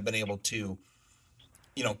recently have been able to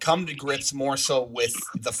come to grips more so with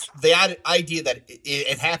the idea that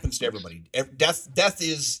it happens to everybody. Death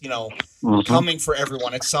is, coming for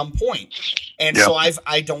everyone at some point. And so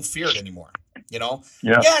I don't fear it anymore. You're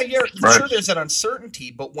right. sure there's an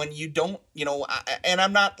uncertainty, but when you don't, and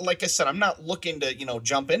I'm not, like I said, I'm not looking to,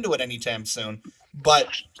 jump into it anytime soon, but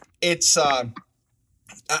it's,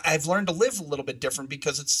 I've learned to live a little bit different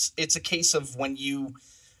because it's a case of when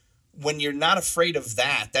you're not afraid of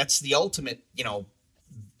that, that's the ultimate,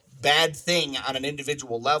 bad thing on an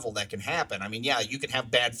individual level that can happen. I mean, yeah, you can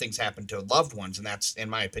have bad things happen to loved ones, and that's, in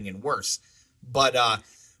my opinion, worse. But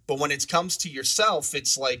when it comes to yourself,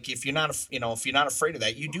 it's like if you're not afraid of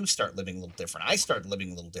that, you do start living a little different. I started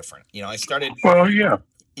living a little different. I started. Well, yeah.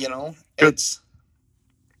 It's.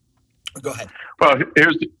 Go ahead. Well,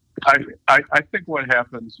 I think what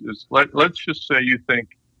happens is let's just say you think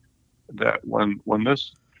that when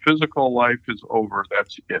this physical life is over,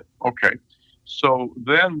 that's it. Okay. So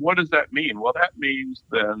then what does that mean? Well, that means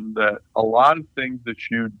then that a lot of things that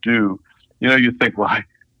you do, you think, well,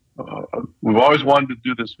 we've always wanted to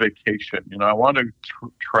do this vacation. I want to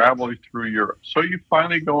travel through Europe. So you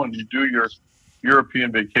finally go and you do your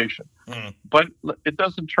European vacation. Mm. But it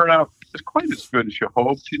doesn't turn out as quite as good as you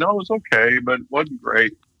hoped. It was okay, but it wasn't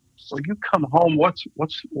great. So you come home, what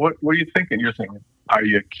are you thinking? You're thinking, are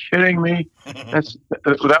you kidding me?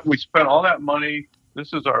 That we spent all that money.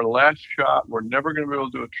 This is our last shot. We're never going to be able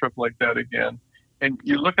to do a trip like that again. And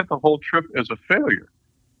you look at the whole trip as a failure,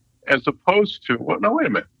 as opposed to, well, no, wait a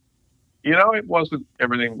minute. It wasn't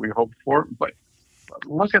everything we hoped for, but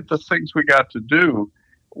look at the things we got to do.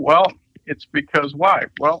 Well, it's because why?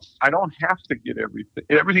 Well, I don't have to get everything.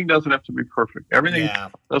 Everything doesn't have to be perfect. Everything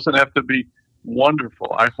doesn't have to be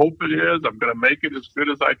wonderful. I hope it is. I'm going to make it as good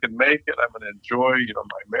as I can make it. I'm going to enjoy,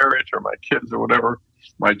 my marriage or my kids or whatever,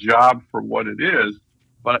 my job for what it is.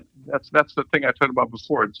 But that's the thing I told about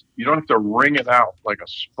before. You don't have to wring it out like a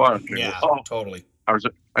sponge. Yeah, totally. I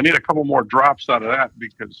need a couple more drops out of that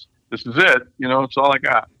because this is it. It's all I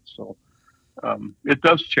got. So it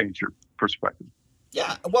does change your perspective.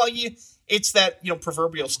 Yeah, well, it's that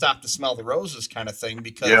proverbial stop to smell the roses kind of thing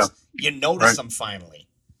because you notice them finally.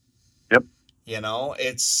 Yep.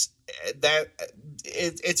 It's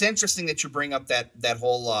interesting that you bring up that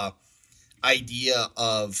whole idea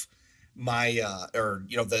of my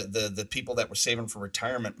the people that were saving for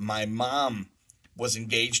retirement. My mom was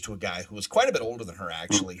engaged to a guy who was quite a bit older than her,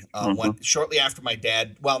 actually. Shortly after my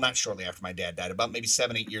dad, well, not shortly after my dad died, about maybe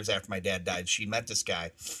 7-8 years after my dad died, she met this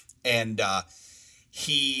guy, and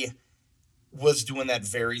he was doing that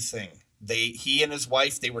very thing. He and his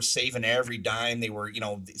wife, they were saving every dime. They were,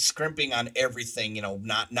 scrimping on everything,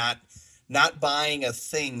 not buying a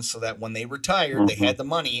thing so that when they retired, they had the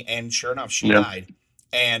money. And sure enough, she died.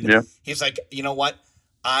 And he's like, you know what?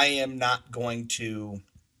 I'm not going to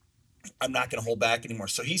hold back anymore.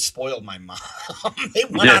 So he spoiled my mom. They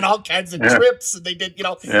went on all kinds of trips, and they did,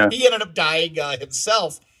 he ended up dying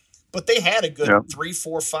himself. But they had a good 3,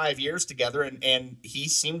 4, 5 years together, and he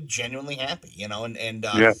seemed genuinely happy,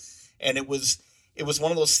 and it was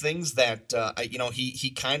one of those things that he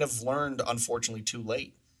kind of learned, unfortunately, too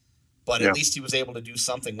late. But at least he was able to do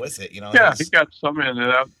something with it, he got some in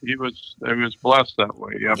it. He was blessed that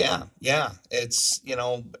way. Yeah. It's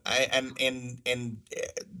and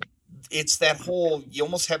it's that whole, you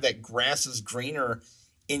almost have that grass is greener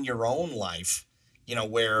in your own life.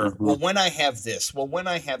 Where, well, when I have this, well, when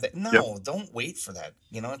I have that, no, don't wait for that.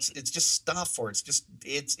 It's just stuff, or it's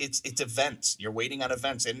events. You're waiting on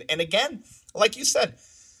events. And again, like you said,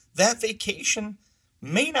 that vacation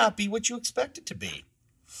may not be what you expect it to be.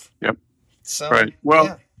 Yep. So, right.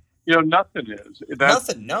 Well, nothing is.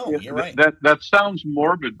 Nothing. No, you're right. That sounds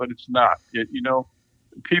morbid, but it's not.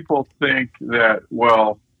 People think that,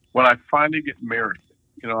 well, when I finally get married,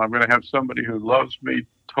 I'm going to have somebody who loves me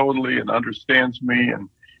totally and understands me. And,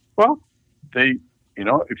 well,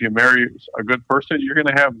 if you marry a good person, you're going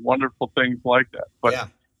to have wonderful things like that. But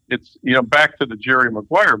it's, back to the Jerry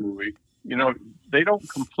Maguire movie, they don't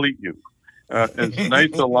complete you. As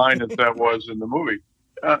nice a line as that was in the movie.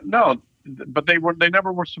 No, but they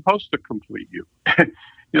never were supposed to complete you.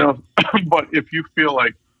 But if you feel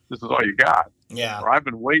like this is all you got, or I've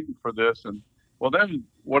been waiting for this, and well, then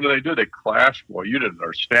what do? They clash. Well, you didn't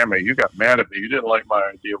understand me. You got mad at me. You didn't like my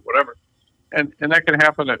idea, whatever. And that can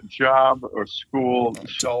happen at job or school,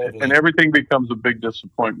 and everything becomes a big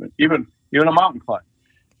disappointment. Even a mountain climb.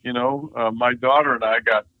 My daughter and I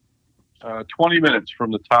got 20 minutes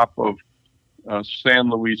from the top of San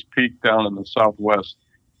Luis Peak down in the southwest,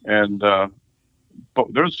 and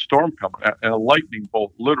but there's a storm coming, and a lightning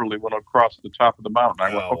bolt literally went across the top of the mountain.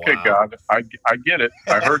 I went, okay, wow. God, I get it.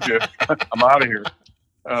 I heard you. I'm out of here.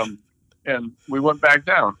 And we went back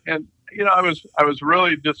down. And I was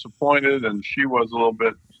really disappointed, and she was a little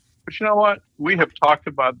bit. But you know what? We have talked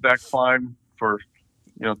about that climb for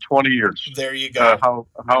 20 years. There you go.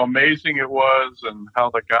 How amazing it was, and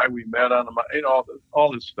how the guy we met on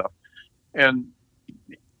all this stuff. And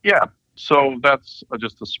yeah, so that's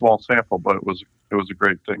just a small sample, but it was a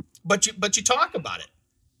great thing. But you talk about it,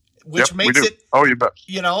 which makes it. Oh, you bet.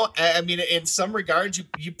 I mean, in some regards,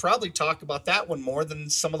 you probably talk about that one more than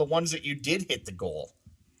some of the ones that you did hit the goal.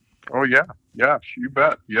 Oh yeah, you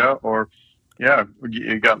bet. Yeah, or yeah,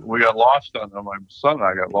 we got lost on them. My son and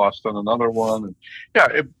I got lost on another one,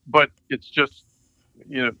 and but it's just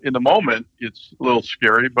in the moment it's a little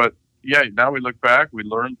scary, but yeah, now we look back, we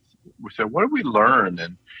learned. We said, what did we learn?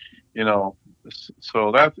 And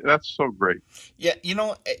so that's so great. Yeah,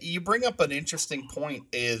 you bring up an interesting point.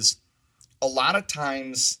 Is a lot of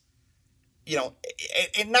times,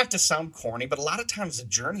 and not to sound corny, but a lot of times the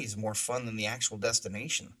journey is more fun than the actual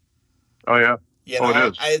destination. Oh yeah.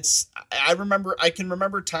 It is. I can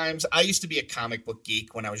remember times. I used to be a comic book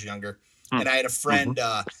geek when I was younger, and I had a friend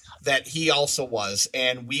that he also was,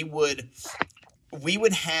 and we would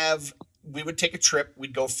take a trip.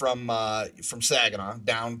 We'd go from Saginaw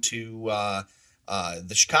down to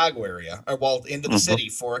the Chicago area, into the city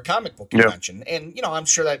for a comic book convention. And I'm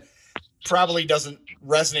sure that probably doesn't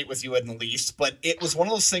resonate with you in the least, but it was one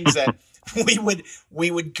of those things that we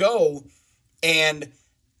would go, and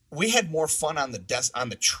we had more fun on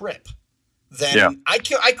the trip than I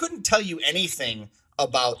couldn't tell you anything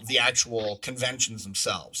about the actual conventions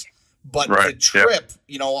themselves, but the trip,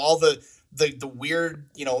 all the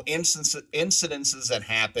weird, incidences that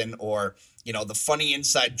happen, or, the funny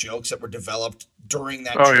inside jokes that were developed during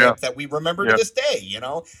that trip that we remember to this day,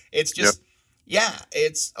 it's just,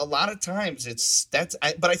 it's a lot of times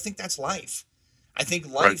but I think that's life. I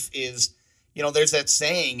think life is, there's that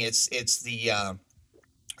saying, it's the,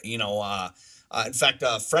 in fact,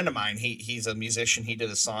 a friend of mine, he's a musician. He did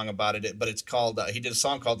a song about it, but it's called, he did a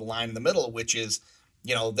song called "The Line in the Middle," which is,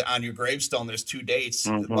 on your gravestone, there's two dates.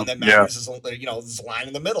 The one that matters is, there's a line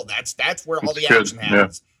in the middle. That's where all the action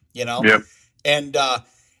happens, and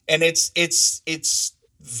it's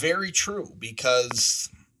very true, because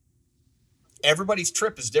everybody's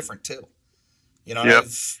trip is different too.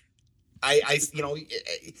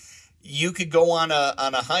 You could go on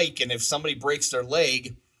a hike, and if somebody breaks their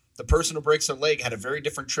leg, the person who breaks their leg had a very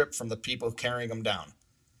different trip from the people carrying them down.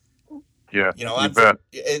 Yeah, you bet.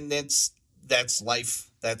 And that's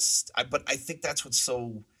life. But I think that's what's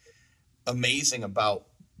so amazing about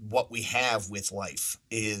what we have with life,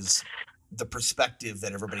 is the perspective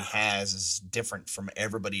that everybody has is different from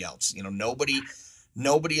everybody else. Nobody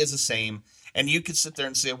is the same. And you could sit there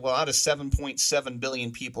and say, well, out of 7.7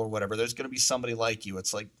 billion people or whatever, there's going to be somebody like you.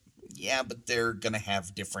 It's like, yeah, but they're going to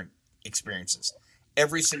have different experiences.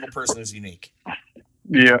 Every single person is unique.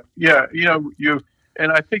 Yeah.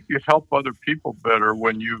 And I think you help other people better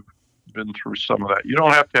when you've been through some of that. You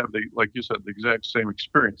don't have to have like you said, the exact same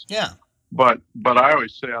experience. Yeah. But I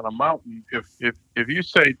always say, on a mountain, if you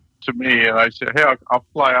say to me, and I say, hey, I'll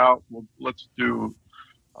fly out, well, let's do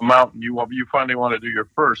a mountain. You finally want to do your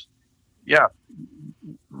first. Yeah.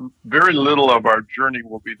 Very little of our journey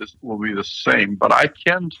will be the same. But I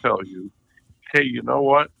can tell you, hey, you know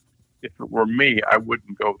what? If it were me, I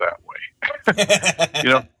wouldn't go that way.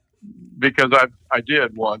 Because I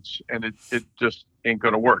did once, and it just ain't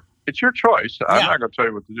going to work. It's your choice. Yeah. I'm not going to tell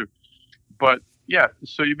you what to do. But yeah,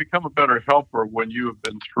 so you become a better helper when you have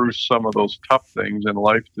been through some of those tough things, and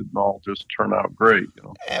life didn't all just turn out great.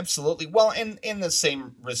 Absolutely. Well, in the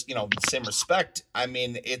same respect, I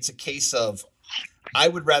mean, it's a case of, I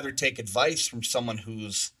would rather take advice from someone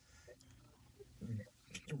who's,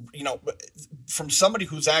 from somebody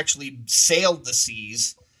who's actually sailed the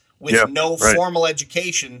seas with no formal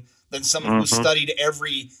education, than someone who studied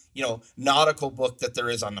every, nautical book that there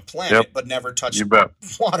is on the planet, but never touched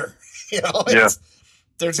water.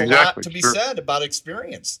 There's a lot to be said about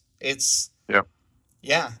experience. It's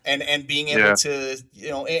and being able to,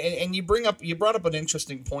 and you brought up an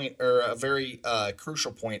interesting point, or a very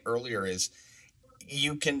crucial point earlier, is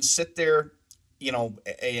you can sit there,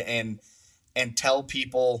 and tell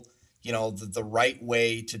people, the right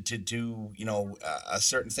way to do, a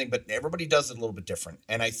certain thing, but everybody does it a little bit different.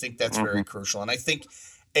 And I think that's very crucial. And I think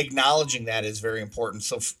acknowledging that is very important.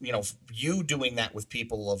 So, you doing that with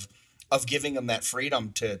people, of giving them that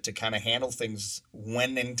freedom to kind of handle things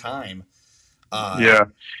when in time. Well,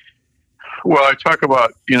 I talk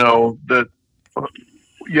about, that,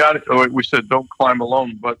 we said, don't climb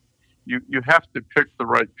alone, but you have to pick the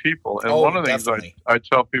right people. And one of the things I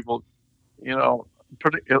tell people,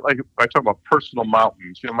 like I talk about personal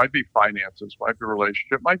mountains. It might be finances, might be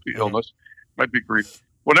relationship, might be illness, might be grief.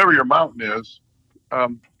 Whatever your mountain is,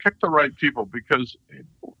 pick the right people, because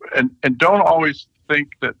and don't always think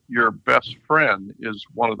that your best friend is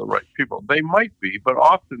one of the right people. They might be, but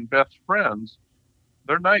often best friends,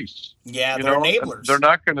 they're nice. Yeah, they're enablers. They're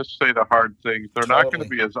not going to say the hard things. They're not going to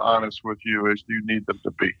be as honest with you as you need them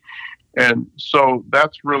to be. And so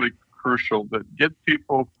that's really crucial, that get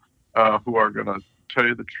people who are going to tell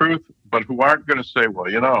you the truth, but who aren't going to say,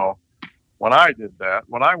 well, when I did that,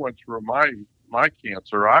 when I went through my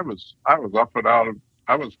cancer, I was up and out of,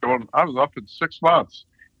 I was up in 6 months,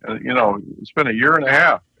 and it's been a year and a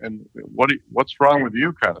half, and what's wrong with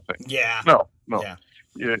you, kind of thing. Yeah. No. Yeah.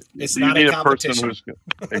 It's you not need a person who's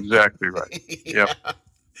exactly right. Yeah. Yep.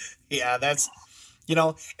 Yeah, that's,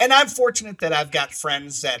 and I'm fortunate that I've got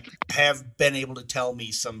friends that have been able to tell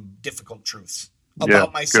me some difficult truths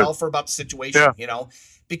about myself or about the situation,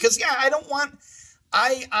 because I don't want,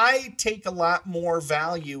 I take a lot more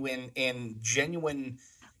value in genuine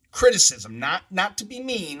criticism, not to be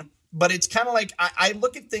mean, but it's kind of like, I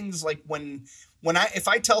look at things like if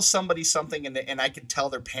I tell somebody something and I can tell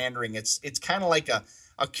they're pandering, it's kind of like a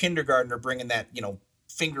kindergartner bringing that,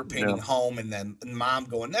 finger painting home, and then mom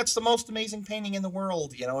going, that's the most amazing painting in the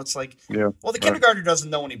world. It's like, well, the kindergartner doesn't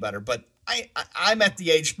know any better, but I'm at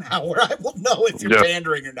the age now where I will know if you're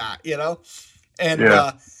pandering or not, and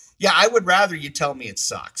I would rather you tell me it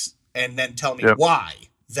sucks and then tell me why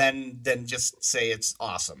than just say it's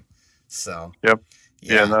awesome. So,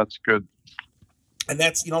 yeah, that's good. And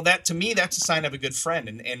that's, that to me, that's a sign of a good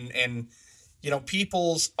friend. And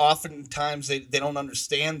people's oftentimes they don't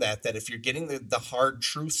understand that if you're getting the hard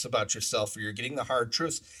truths about yourself, or you're getting the hard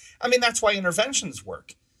truths, that's why interventions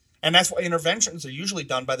work. And that's why interventions are usually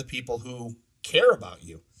done by the people who care about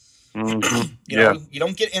you. Mm-hmm. You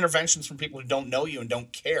don't get interventions from people who don't know you and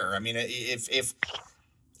don't care.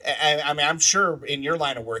 I'm sure in your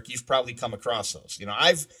line of work, you've probably come across those.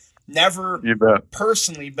 I've never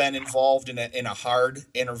personally been involved in a hard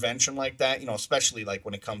intervention like that, especially like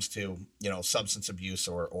when it comes to, substance abuse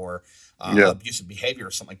or abusive behavior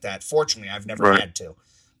or something like that. Fortunately, I've never had to,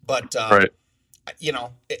 but,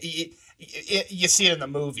 you see it in the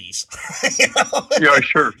movies, Yeah,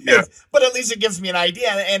 sure. Yeah. But at least it gives me an idea,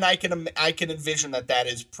 and I can envision that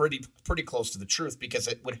is pretty close to the truth, because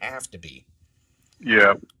it would have to be.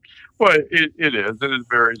 Yeah. Well, it is, and it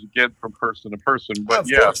varies again from person to person. But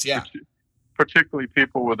course, particularly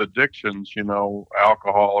people with addictions,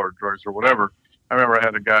 alcohol or drugs or whatever. I remember I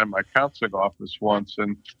had a guy in my counseling office once,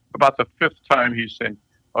 and about the fifth time he's saying,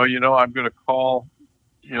 "Oh, I'm going to call,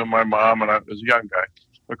 my mom," and I was a young guy.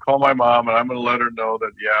 I call my mom, and I'm going to let her know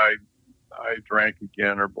that I drank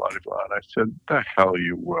again, or blah blah blah. And I said, "The hell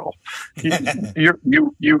you will.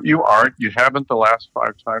 You aren't. You haven't the last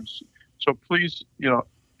 5 times. So please,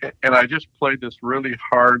 And I just played this really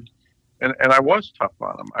hard, and I was tough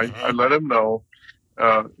on him. I let him know,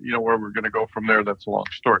 where we're going to go from there. That's a long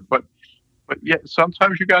story, but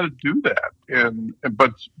sometimes you got to do that,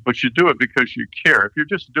 but you do it because you care. If you're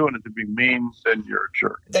just doing it to be mean, then you're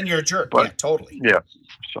a jerk. But, totally. Yeah.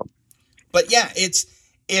 So. But it's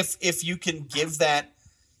if you can give that,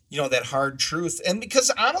 that hard truth, and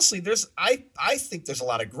because honestly, I think there's a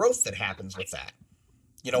lot of growth that happens with that.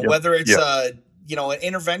 Whether it's an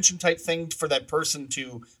intervention type thing for that person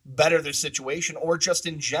to better their situation, or just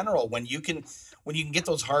in general, when you can get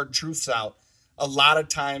those hard truths out, a lot of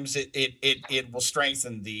times it will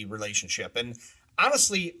strengthen the relationship. And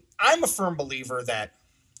honestly, I'm a firm believer that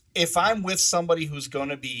if I'm with somebody who's going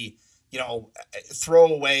to be, throw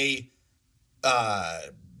away,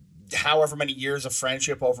 however many years of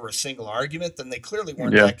friendship over a single argument, then they clearly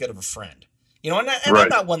weren't that good of a friend. I'm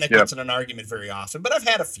not one that gets in an argument very often, but I've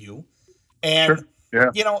had a few. And,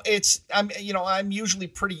 I'm usually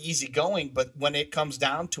pretty easygoing, but when it comes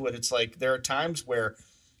down to it, it's like there are times where,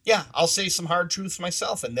 I'll say some hard truths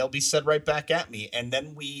myself, and they'll be said right back at me. And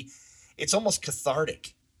then it's almost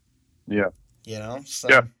cathartic. Yeah. So.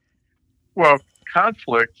 Yeah. Well,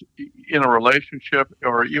 conflict in a relationship,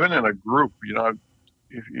 or even in a group,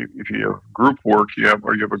 if you have group work, you have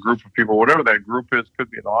a group of people, whatever that group is,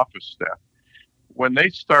 could be an office staff. When they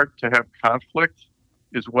start to have conflict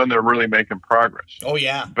is when they're really making progress. Oh,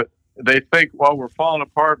 yeah. But they think, well, we're falling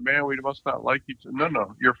apart, man. We must not like each other.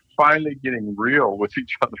 No. You're finally getting real with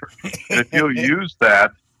each other. And if you'll use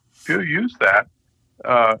that,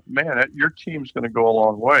 man, your team's going to go a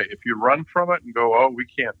long way. If you run from it and go, oh, we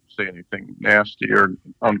can't say anything nasty or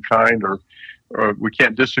unkind, or we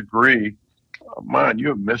can't disagree, man, you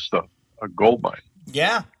have missed a gold mine.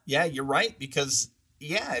 Yeah, you're right, because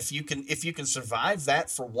yeah, if you can survive that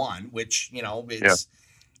for one, which, it's,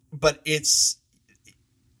 but it's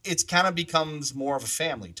kind of becomes more of a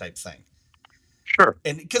family type thing. Sure.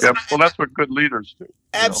 And because well, that's what good leaders do.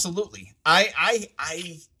 Absolutely. I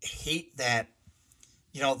hate that,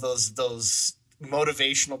 those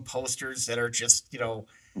motivational posters that are just, Yeah.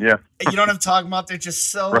 You know what I'm talking about? They're just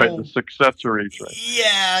so right. The successories. Right.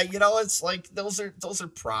 Yeah, it's like those are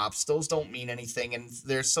props. Those don't mean anything. And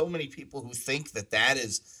there's so many people who think that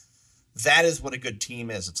is what a good team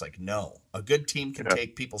is. It's like, no, a good team can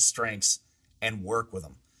take people's strengths and work with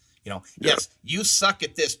them. Yes, you suck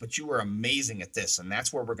at this, but you are amazing at this, and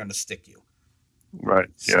that's where we're going to stick you. Right.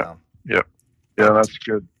 So, yeah. That's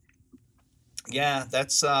good. Yeah,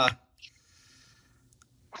 that's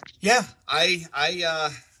yeah,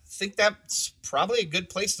 I think that's probably a good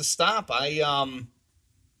place to stop. I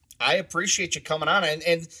appreciate you coming on,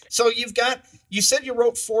 and so you said you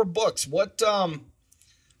wrote 4 books. I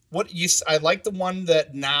like the one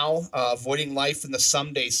that now, Avoiding Life in the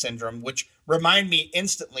Someday Syndrome, which remind me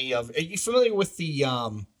instantly of. Are you familiar with the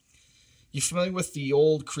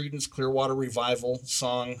old Creedence Clearwater Revival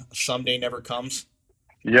song "Someday Never Comes"?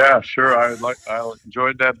 Yeah, sure. I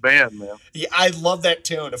enjoyed that band, man. Yeah, I love that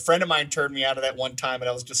tune. A friend of mine turned me out of that one time, and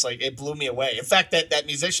I was just like, it blew me away. In fact, that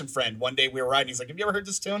musician friend, one day we were riding, he's like, "Have you ever heard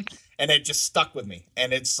this tune?" And it just stuck with me.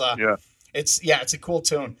 And it's a cool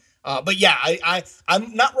tune. But yeah,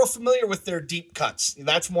 I'm not real familiar with their deep cuts.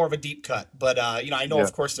 That's more of a deep cut. But I know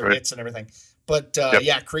of course their hits and everything. But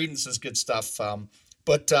Creedence is good stuff. So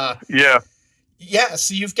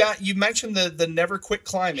you mentioned the Never Quit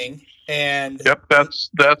Climbing. And that's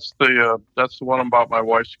the one about my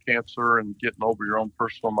wife's cancer and getting over your own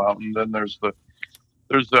personal mountain. Then there's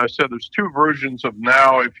 2 versions of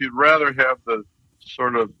Now. If you'd rather have the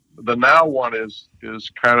sort of the Now one is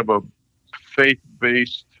kind of a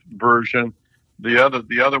faith-based version.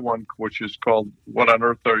 The other one, which is called What on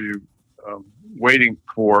Earth Are You Waiting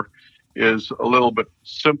For, is a little bit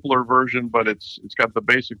simpler version, but it's got the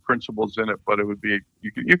basic principles in it. But it would be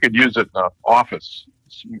you could use it in an office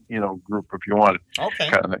group if you wanted. Okay.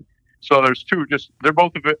 Kind of thing. So there's 2. They're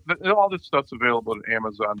both all this stuff's available at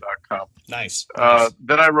Amazon.com. Nice.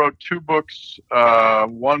 Then I wrote 2 books.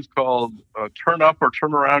 One's called Turn Up or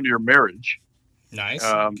Turn Around Your Marriage. Nice.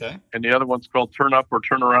 Okay. And the other one's called Turn Up or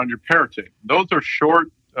Turn Around Your Parenting. Those are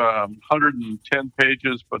short, 110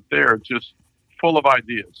 pages, but they're just full of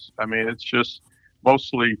ideas. I mean, it's just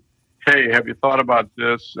mostly, hey, have you thought about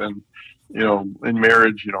this? And, in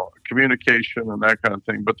marriage, communication and that kind of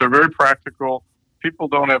thing. But they're very practical. People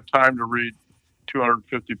don't have time to read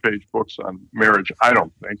 250-page books on marriage, I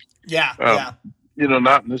don't think. Yeah,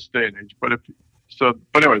 not in this day and age. But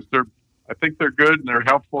anyways, I think they're good and they're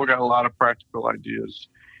helpful. Got a lot of practical ideas.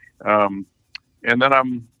 And then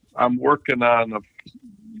I'm working on a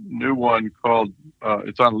new one called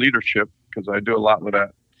it's on leadership, because I do a lot with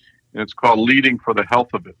that, and it's called Leading for the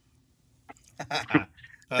Health of It.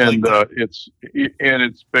 It's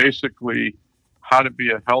basically how to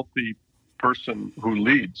be a healthy person who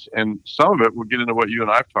leads, and some of it will get into what you and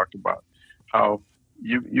I've talked about, how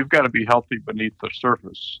you've got to be healthy beneath the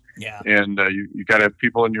surface. Yeah. And you got to have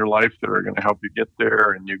people in your life that are going to help you get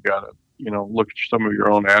there, and you got to look at some of your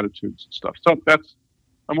own attitudes and stuff. So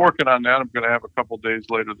I'm working on that. I'm going to have a couple days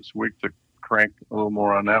later this week to crank a little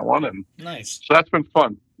more on that one, and nice. So that's been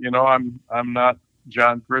fun. I'm not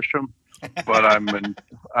John Grisham, but I'm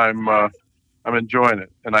enjoying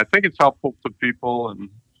it, and I think it's helpful to people. And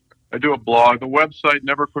I do a blog. The website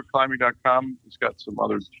neverquitclimbing.com has got some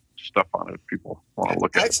other stuff on it if people want to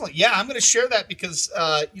look at. Excellent. Yeah, I'm going to share that because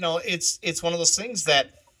it's one of those things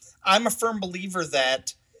that I'm a firm believer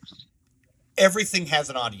that everything has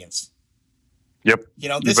an audience. Yep.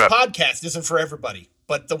 This podcast isn't for everybody.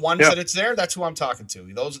 But the ones that it's there, that's who I'm talking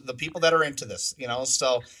to. Those are the people that are into this,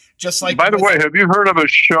 So just like. By the way, have you heard of a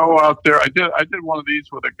show out there? I did one of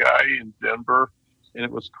these with a guy in Denver, and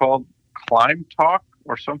it was called Climb Talk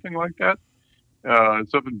or something like that.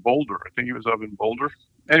 It's up in Boulder. I think he was up in Boulder.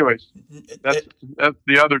 Anyways, that's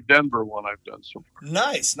the other Denver one I've done so far.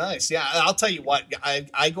 Nice. Yeah, I'll tell you what.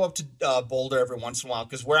 I go up to Boulder every once in a while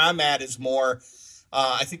because where I'm at is more.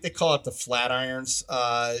 I think they call it the Flatirons.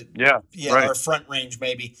 Right. Or Front Range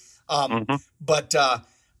maybe. But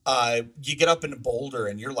you get up into Boulder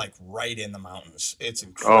and you're like right in the mountains. It's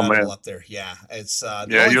incredible up there. Yeah, it's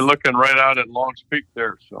you're looking right out at Long's Peak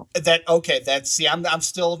there. So I'm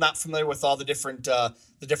still not familiar with all the different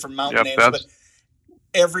mountain names, but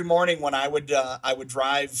every morning when I would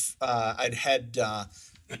drive, I'd head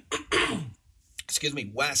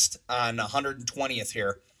west on 120th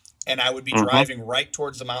here. And I would be driving right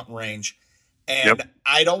towards the mountain range, And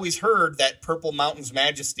I'd always heard that Purple Mountain's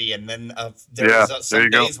Majesty, and then there was some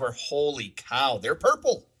days where, holy cow, they're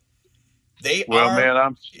purple. They are. Well, man,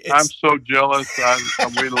 I'm so jealous.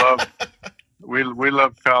 We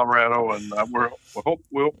love Colorado, and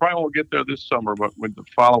we'll probably won't get there this summer, but with the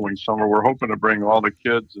following summer, we're hoping to bring all the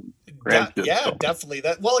kids and grandkids. Definitely.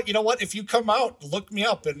 Well, you know what? If you come out, look me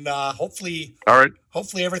up, and hopefully, all right.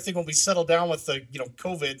 Hopefully, everything will be settled down with the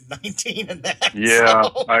COVID-19 and that. Yeah,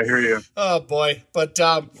 so, I hear you. Oh boy, but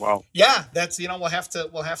wow. Yeah, that's I'll have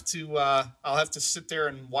to sit there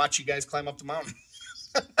and watch you guys climb up the mountain.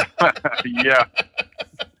 Yeah.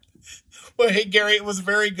 Well, hey, Gary, it was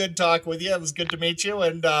very good talking with you. It was good to meet you.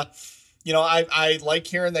 And, I like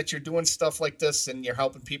hearing that you're doing stuff like this and you're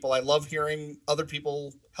helping people. I love hearing other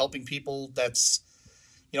people helping people. That's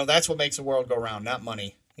what makes the world go round, not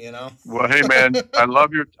money, Well, hey, man, I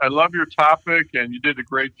love your topic, and you did a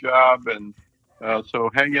great job. And so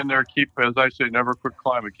hang in there. Keep, as I say, never quit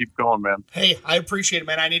climbing. Keep going, man. Hey, I appreciate it,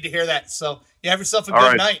 man. I need to hear that. So you have yourself a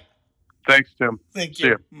good night. Thanks, Tim. Thank you. See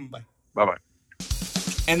you. Bye. Bye-bye.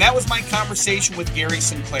 And that was my conversation with Gary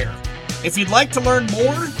Sinclair. If you'd like to learn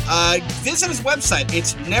more, visit his website.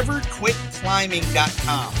 It's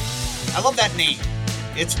neverquitclimbing.com. I love that name.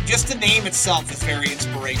 It's just the name itself is very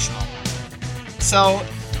inspirational. So,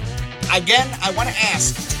 again, I want to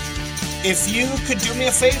ask if you could do me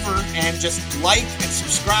a favor and just like and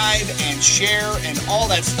subscribe and share and all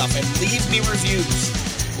that stuff and leave me reviews.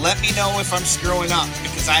 Let me know if I'm screwing up,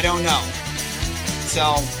 because I don't know.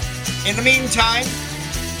 So, in the meantime,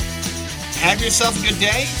 have yourself a good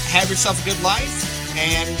day, have yourself a good life,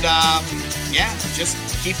 and just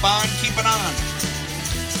keep on keeping on.